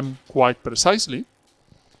know them quite precisely.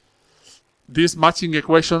 These matching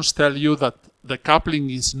equations tell you that the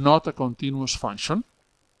coupling is not a continuous function.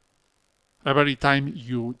 Every time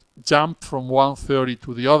you jump from one theory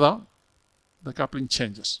to the other, the coupling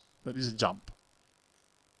changes. There is a jump.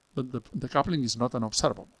 But the coupling is not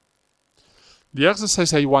unobservable. The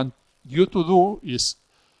exercise I want you to do is,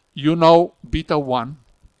 you know beta 1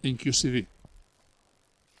 in QCD.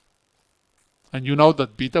 And you know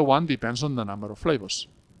that beta 1 depends on the number of flavors.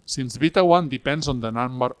 Since beta 1 depends on the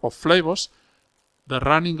number of flavors, the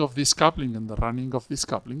running of this coupling and the running of this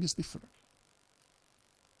coupling is different.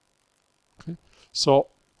 Okay? So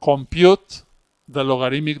compute the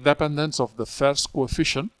logarithmic dependence of the first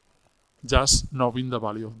coefficient just knowing the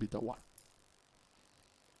value of beta 1.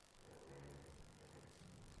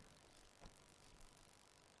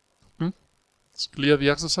 It's clear the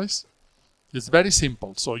exercise? It's very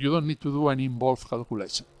simple, so you don't need to do any involved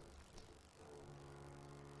calculation.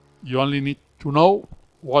 You only need to know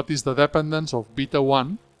what is the dependence of beta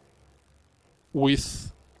 1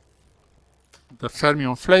 with the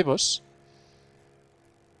fermion flavors,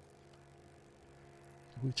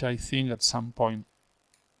 which I think at some point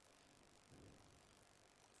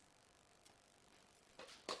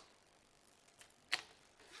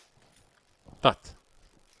that.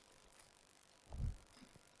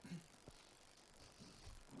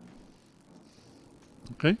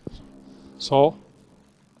 Okay, so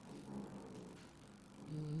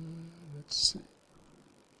let's see.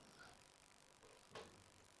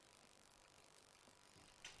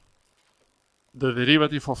 The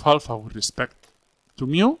derivative of alpha with respect to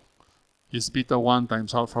mu is beta 1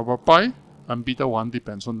 times alpha over pi, and beta 1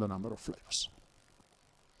 depends on the number of flavors.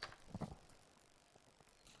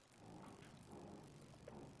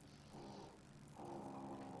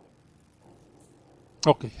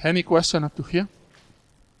 Okay, any question up to here?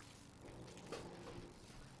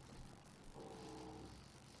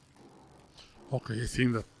 Okay, I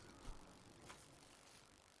think that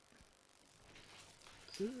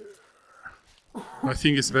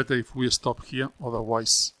it's better if we stop here,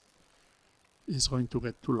 otherwise it's going to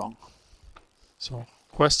get too long. So,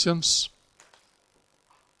 questions?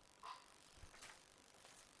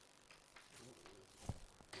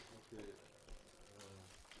 Okay.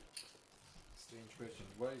 Strange question.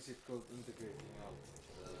 Why is it called integrating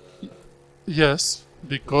out? Yes,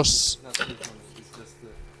 because Not this one, it's just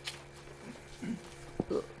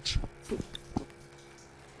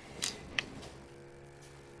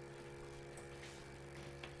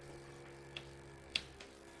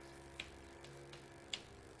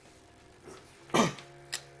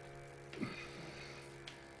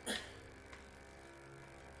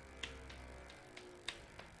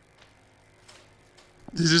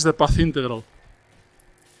this is the path integral.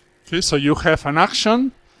 Okay, so you have an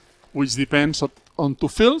action which depends on two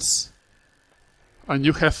fields, and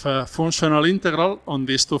you have a functional integral on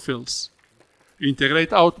these two fields.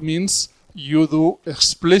 Integrate out means you do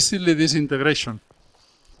explicitly this integration.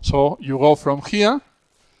 So you go from here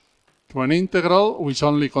to an integral which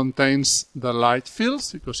only contains the light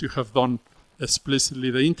fields, because you have done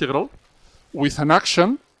explicitly the integral, with an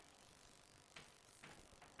action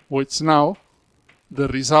which now the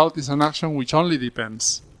result is an action which only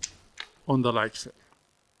depends on the light field.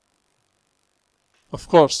 Of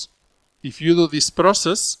course, if you do this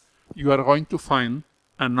process, you are going to find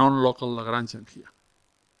a non-local Lagrangian here.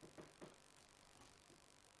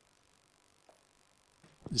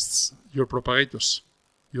 It's your propagators,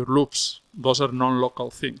 your loops. Those are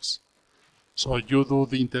non-local things. So you do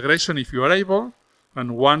the integration if you are able,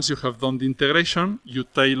 and once you have done the integration, you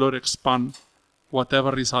tailor expand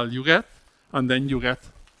whatever result you get, and then you get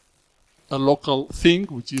a local thing,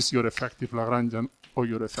 which is your effective Lagrangian or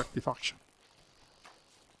your effective action.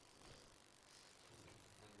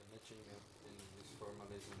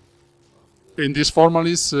 In this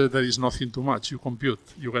formalism, there is nothing too much. You compute,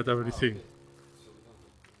 you get everything.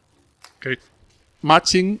 Okay.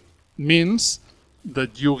 Matching means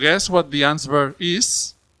that you guess what the answer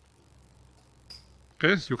is.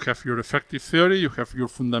 Okay, you have your effective theory, you have your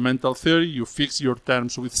fundamental theory, you fix your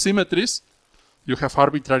terms with symmetries, you have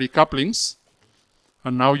arbitrary couplings,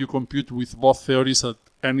 and now you compute with both theories at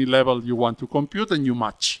any level you want to compute, and you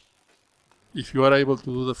match. If you are able to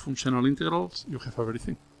do the functional integrals, you have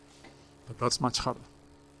everything. But that's much harder.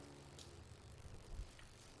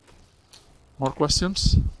 More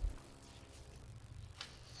questions?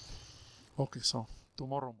 Okay, so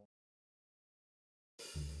tomorrow.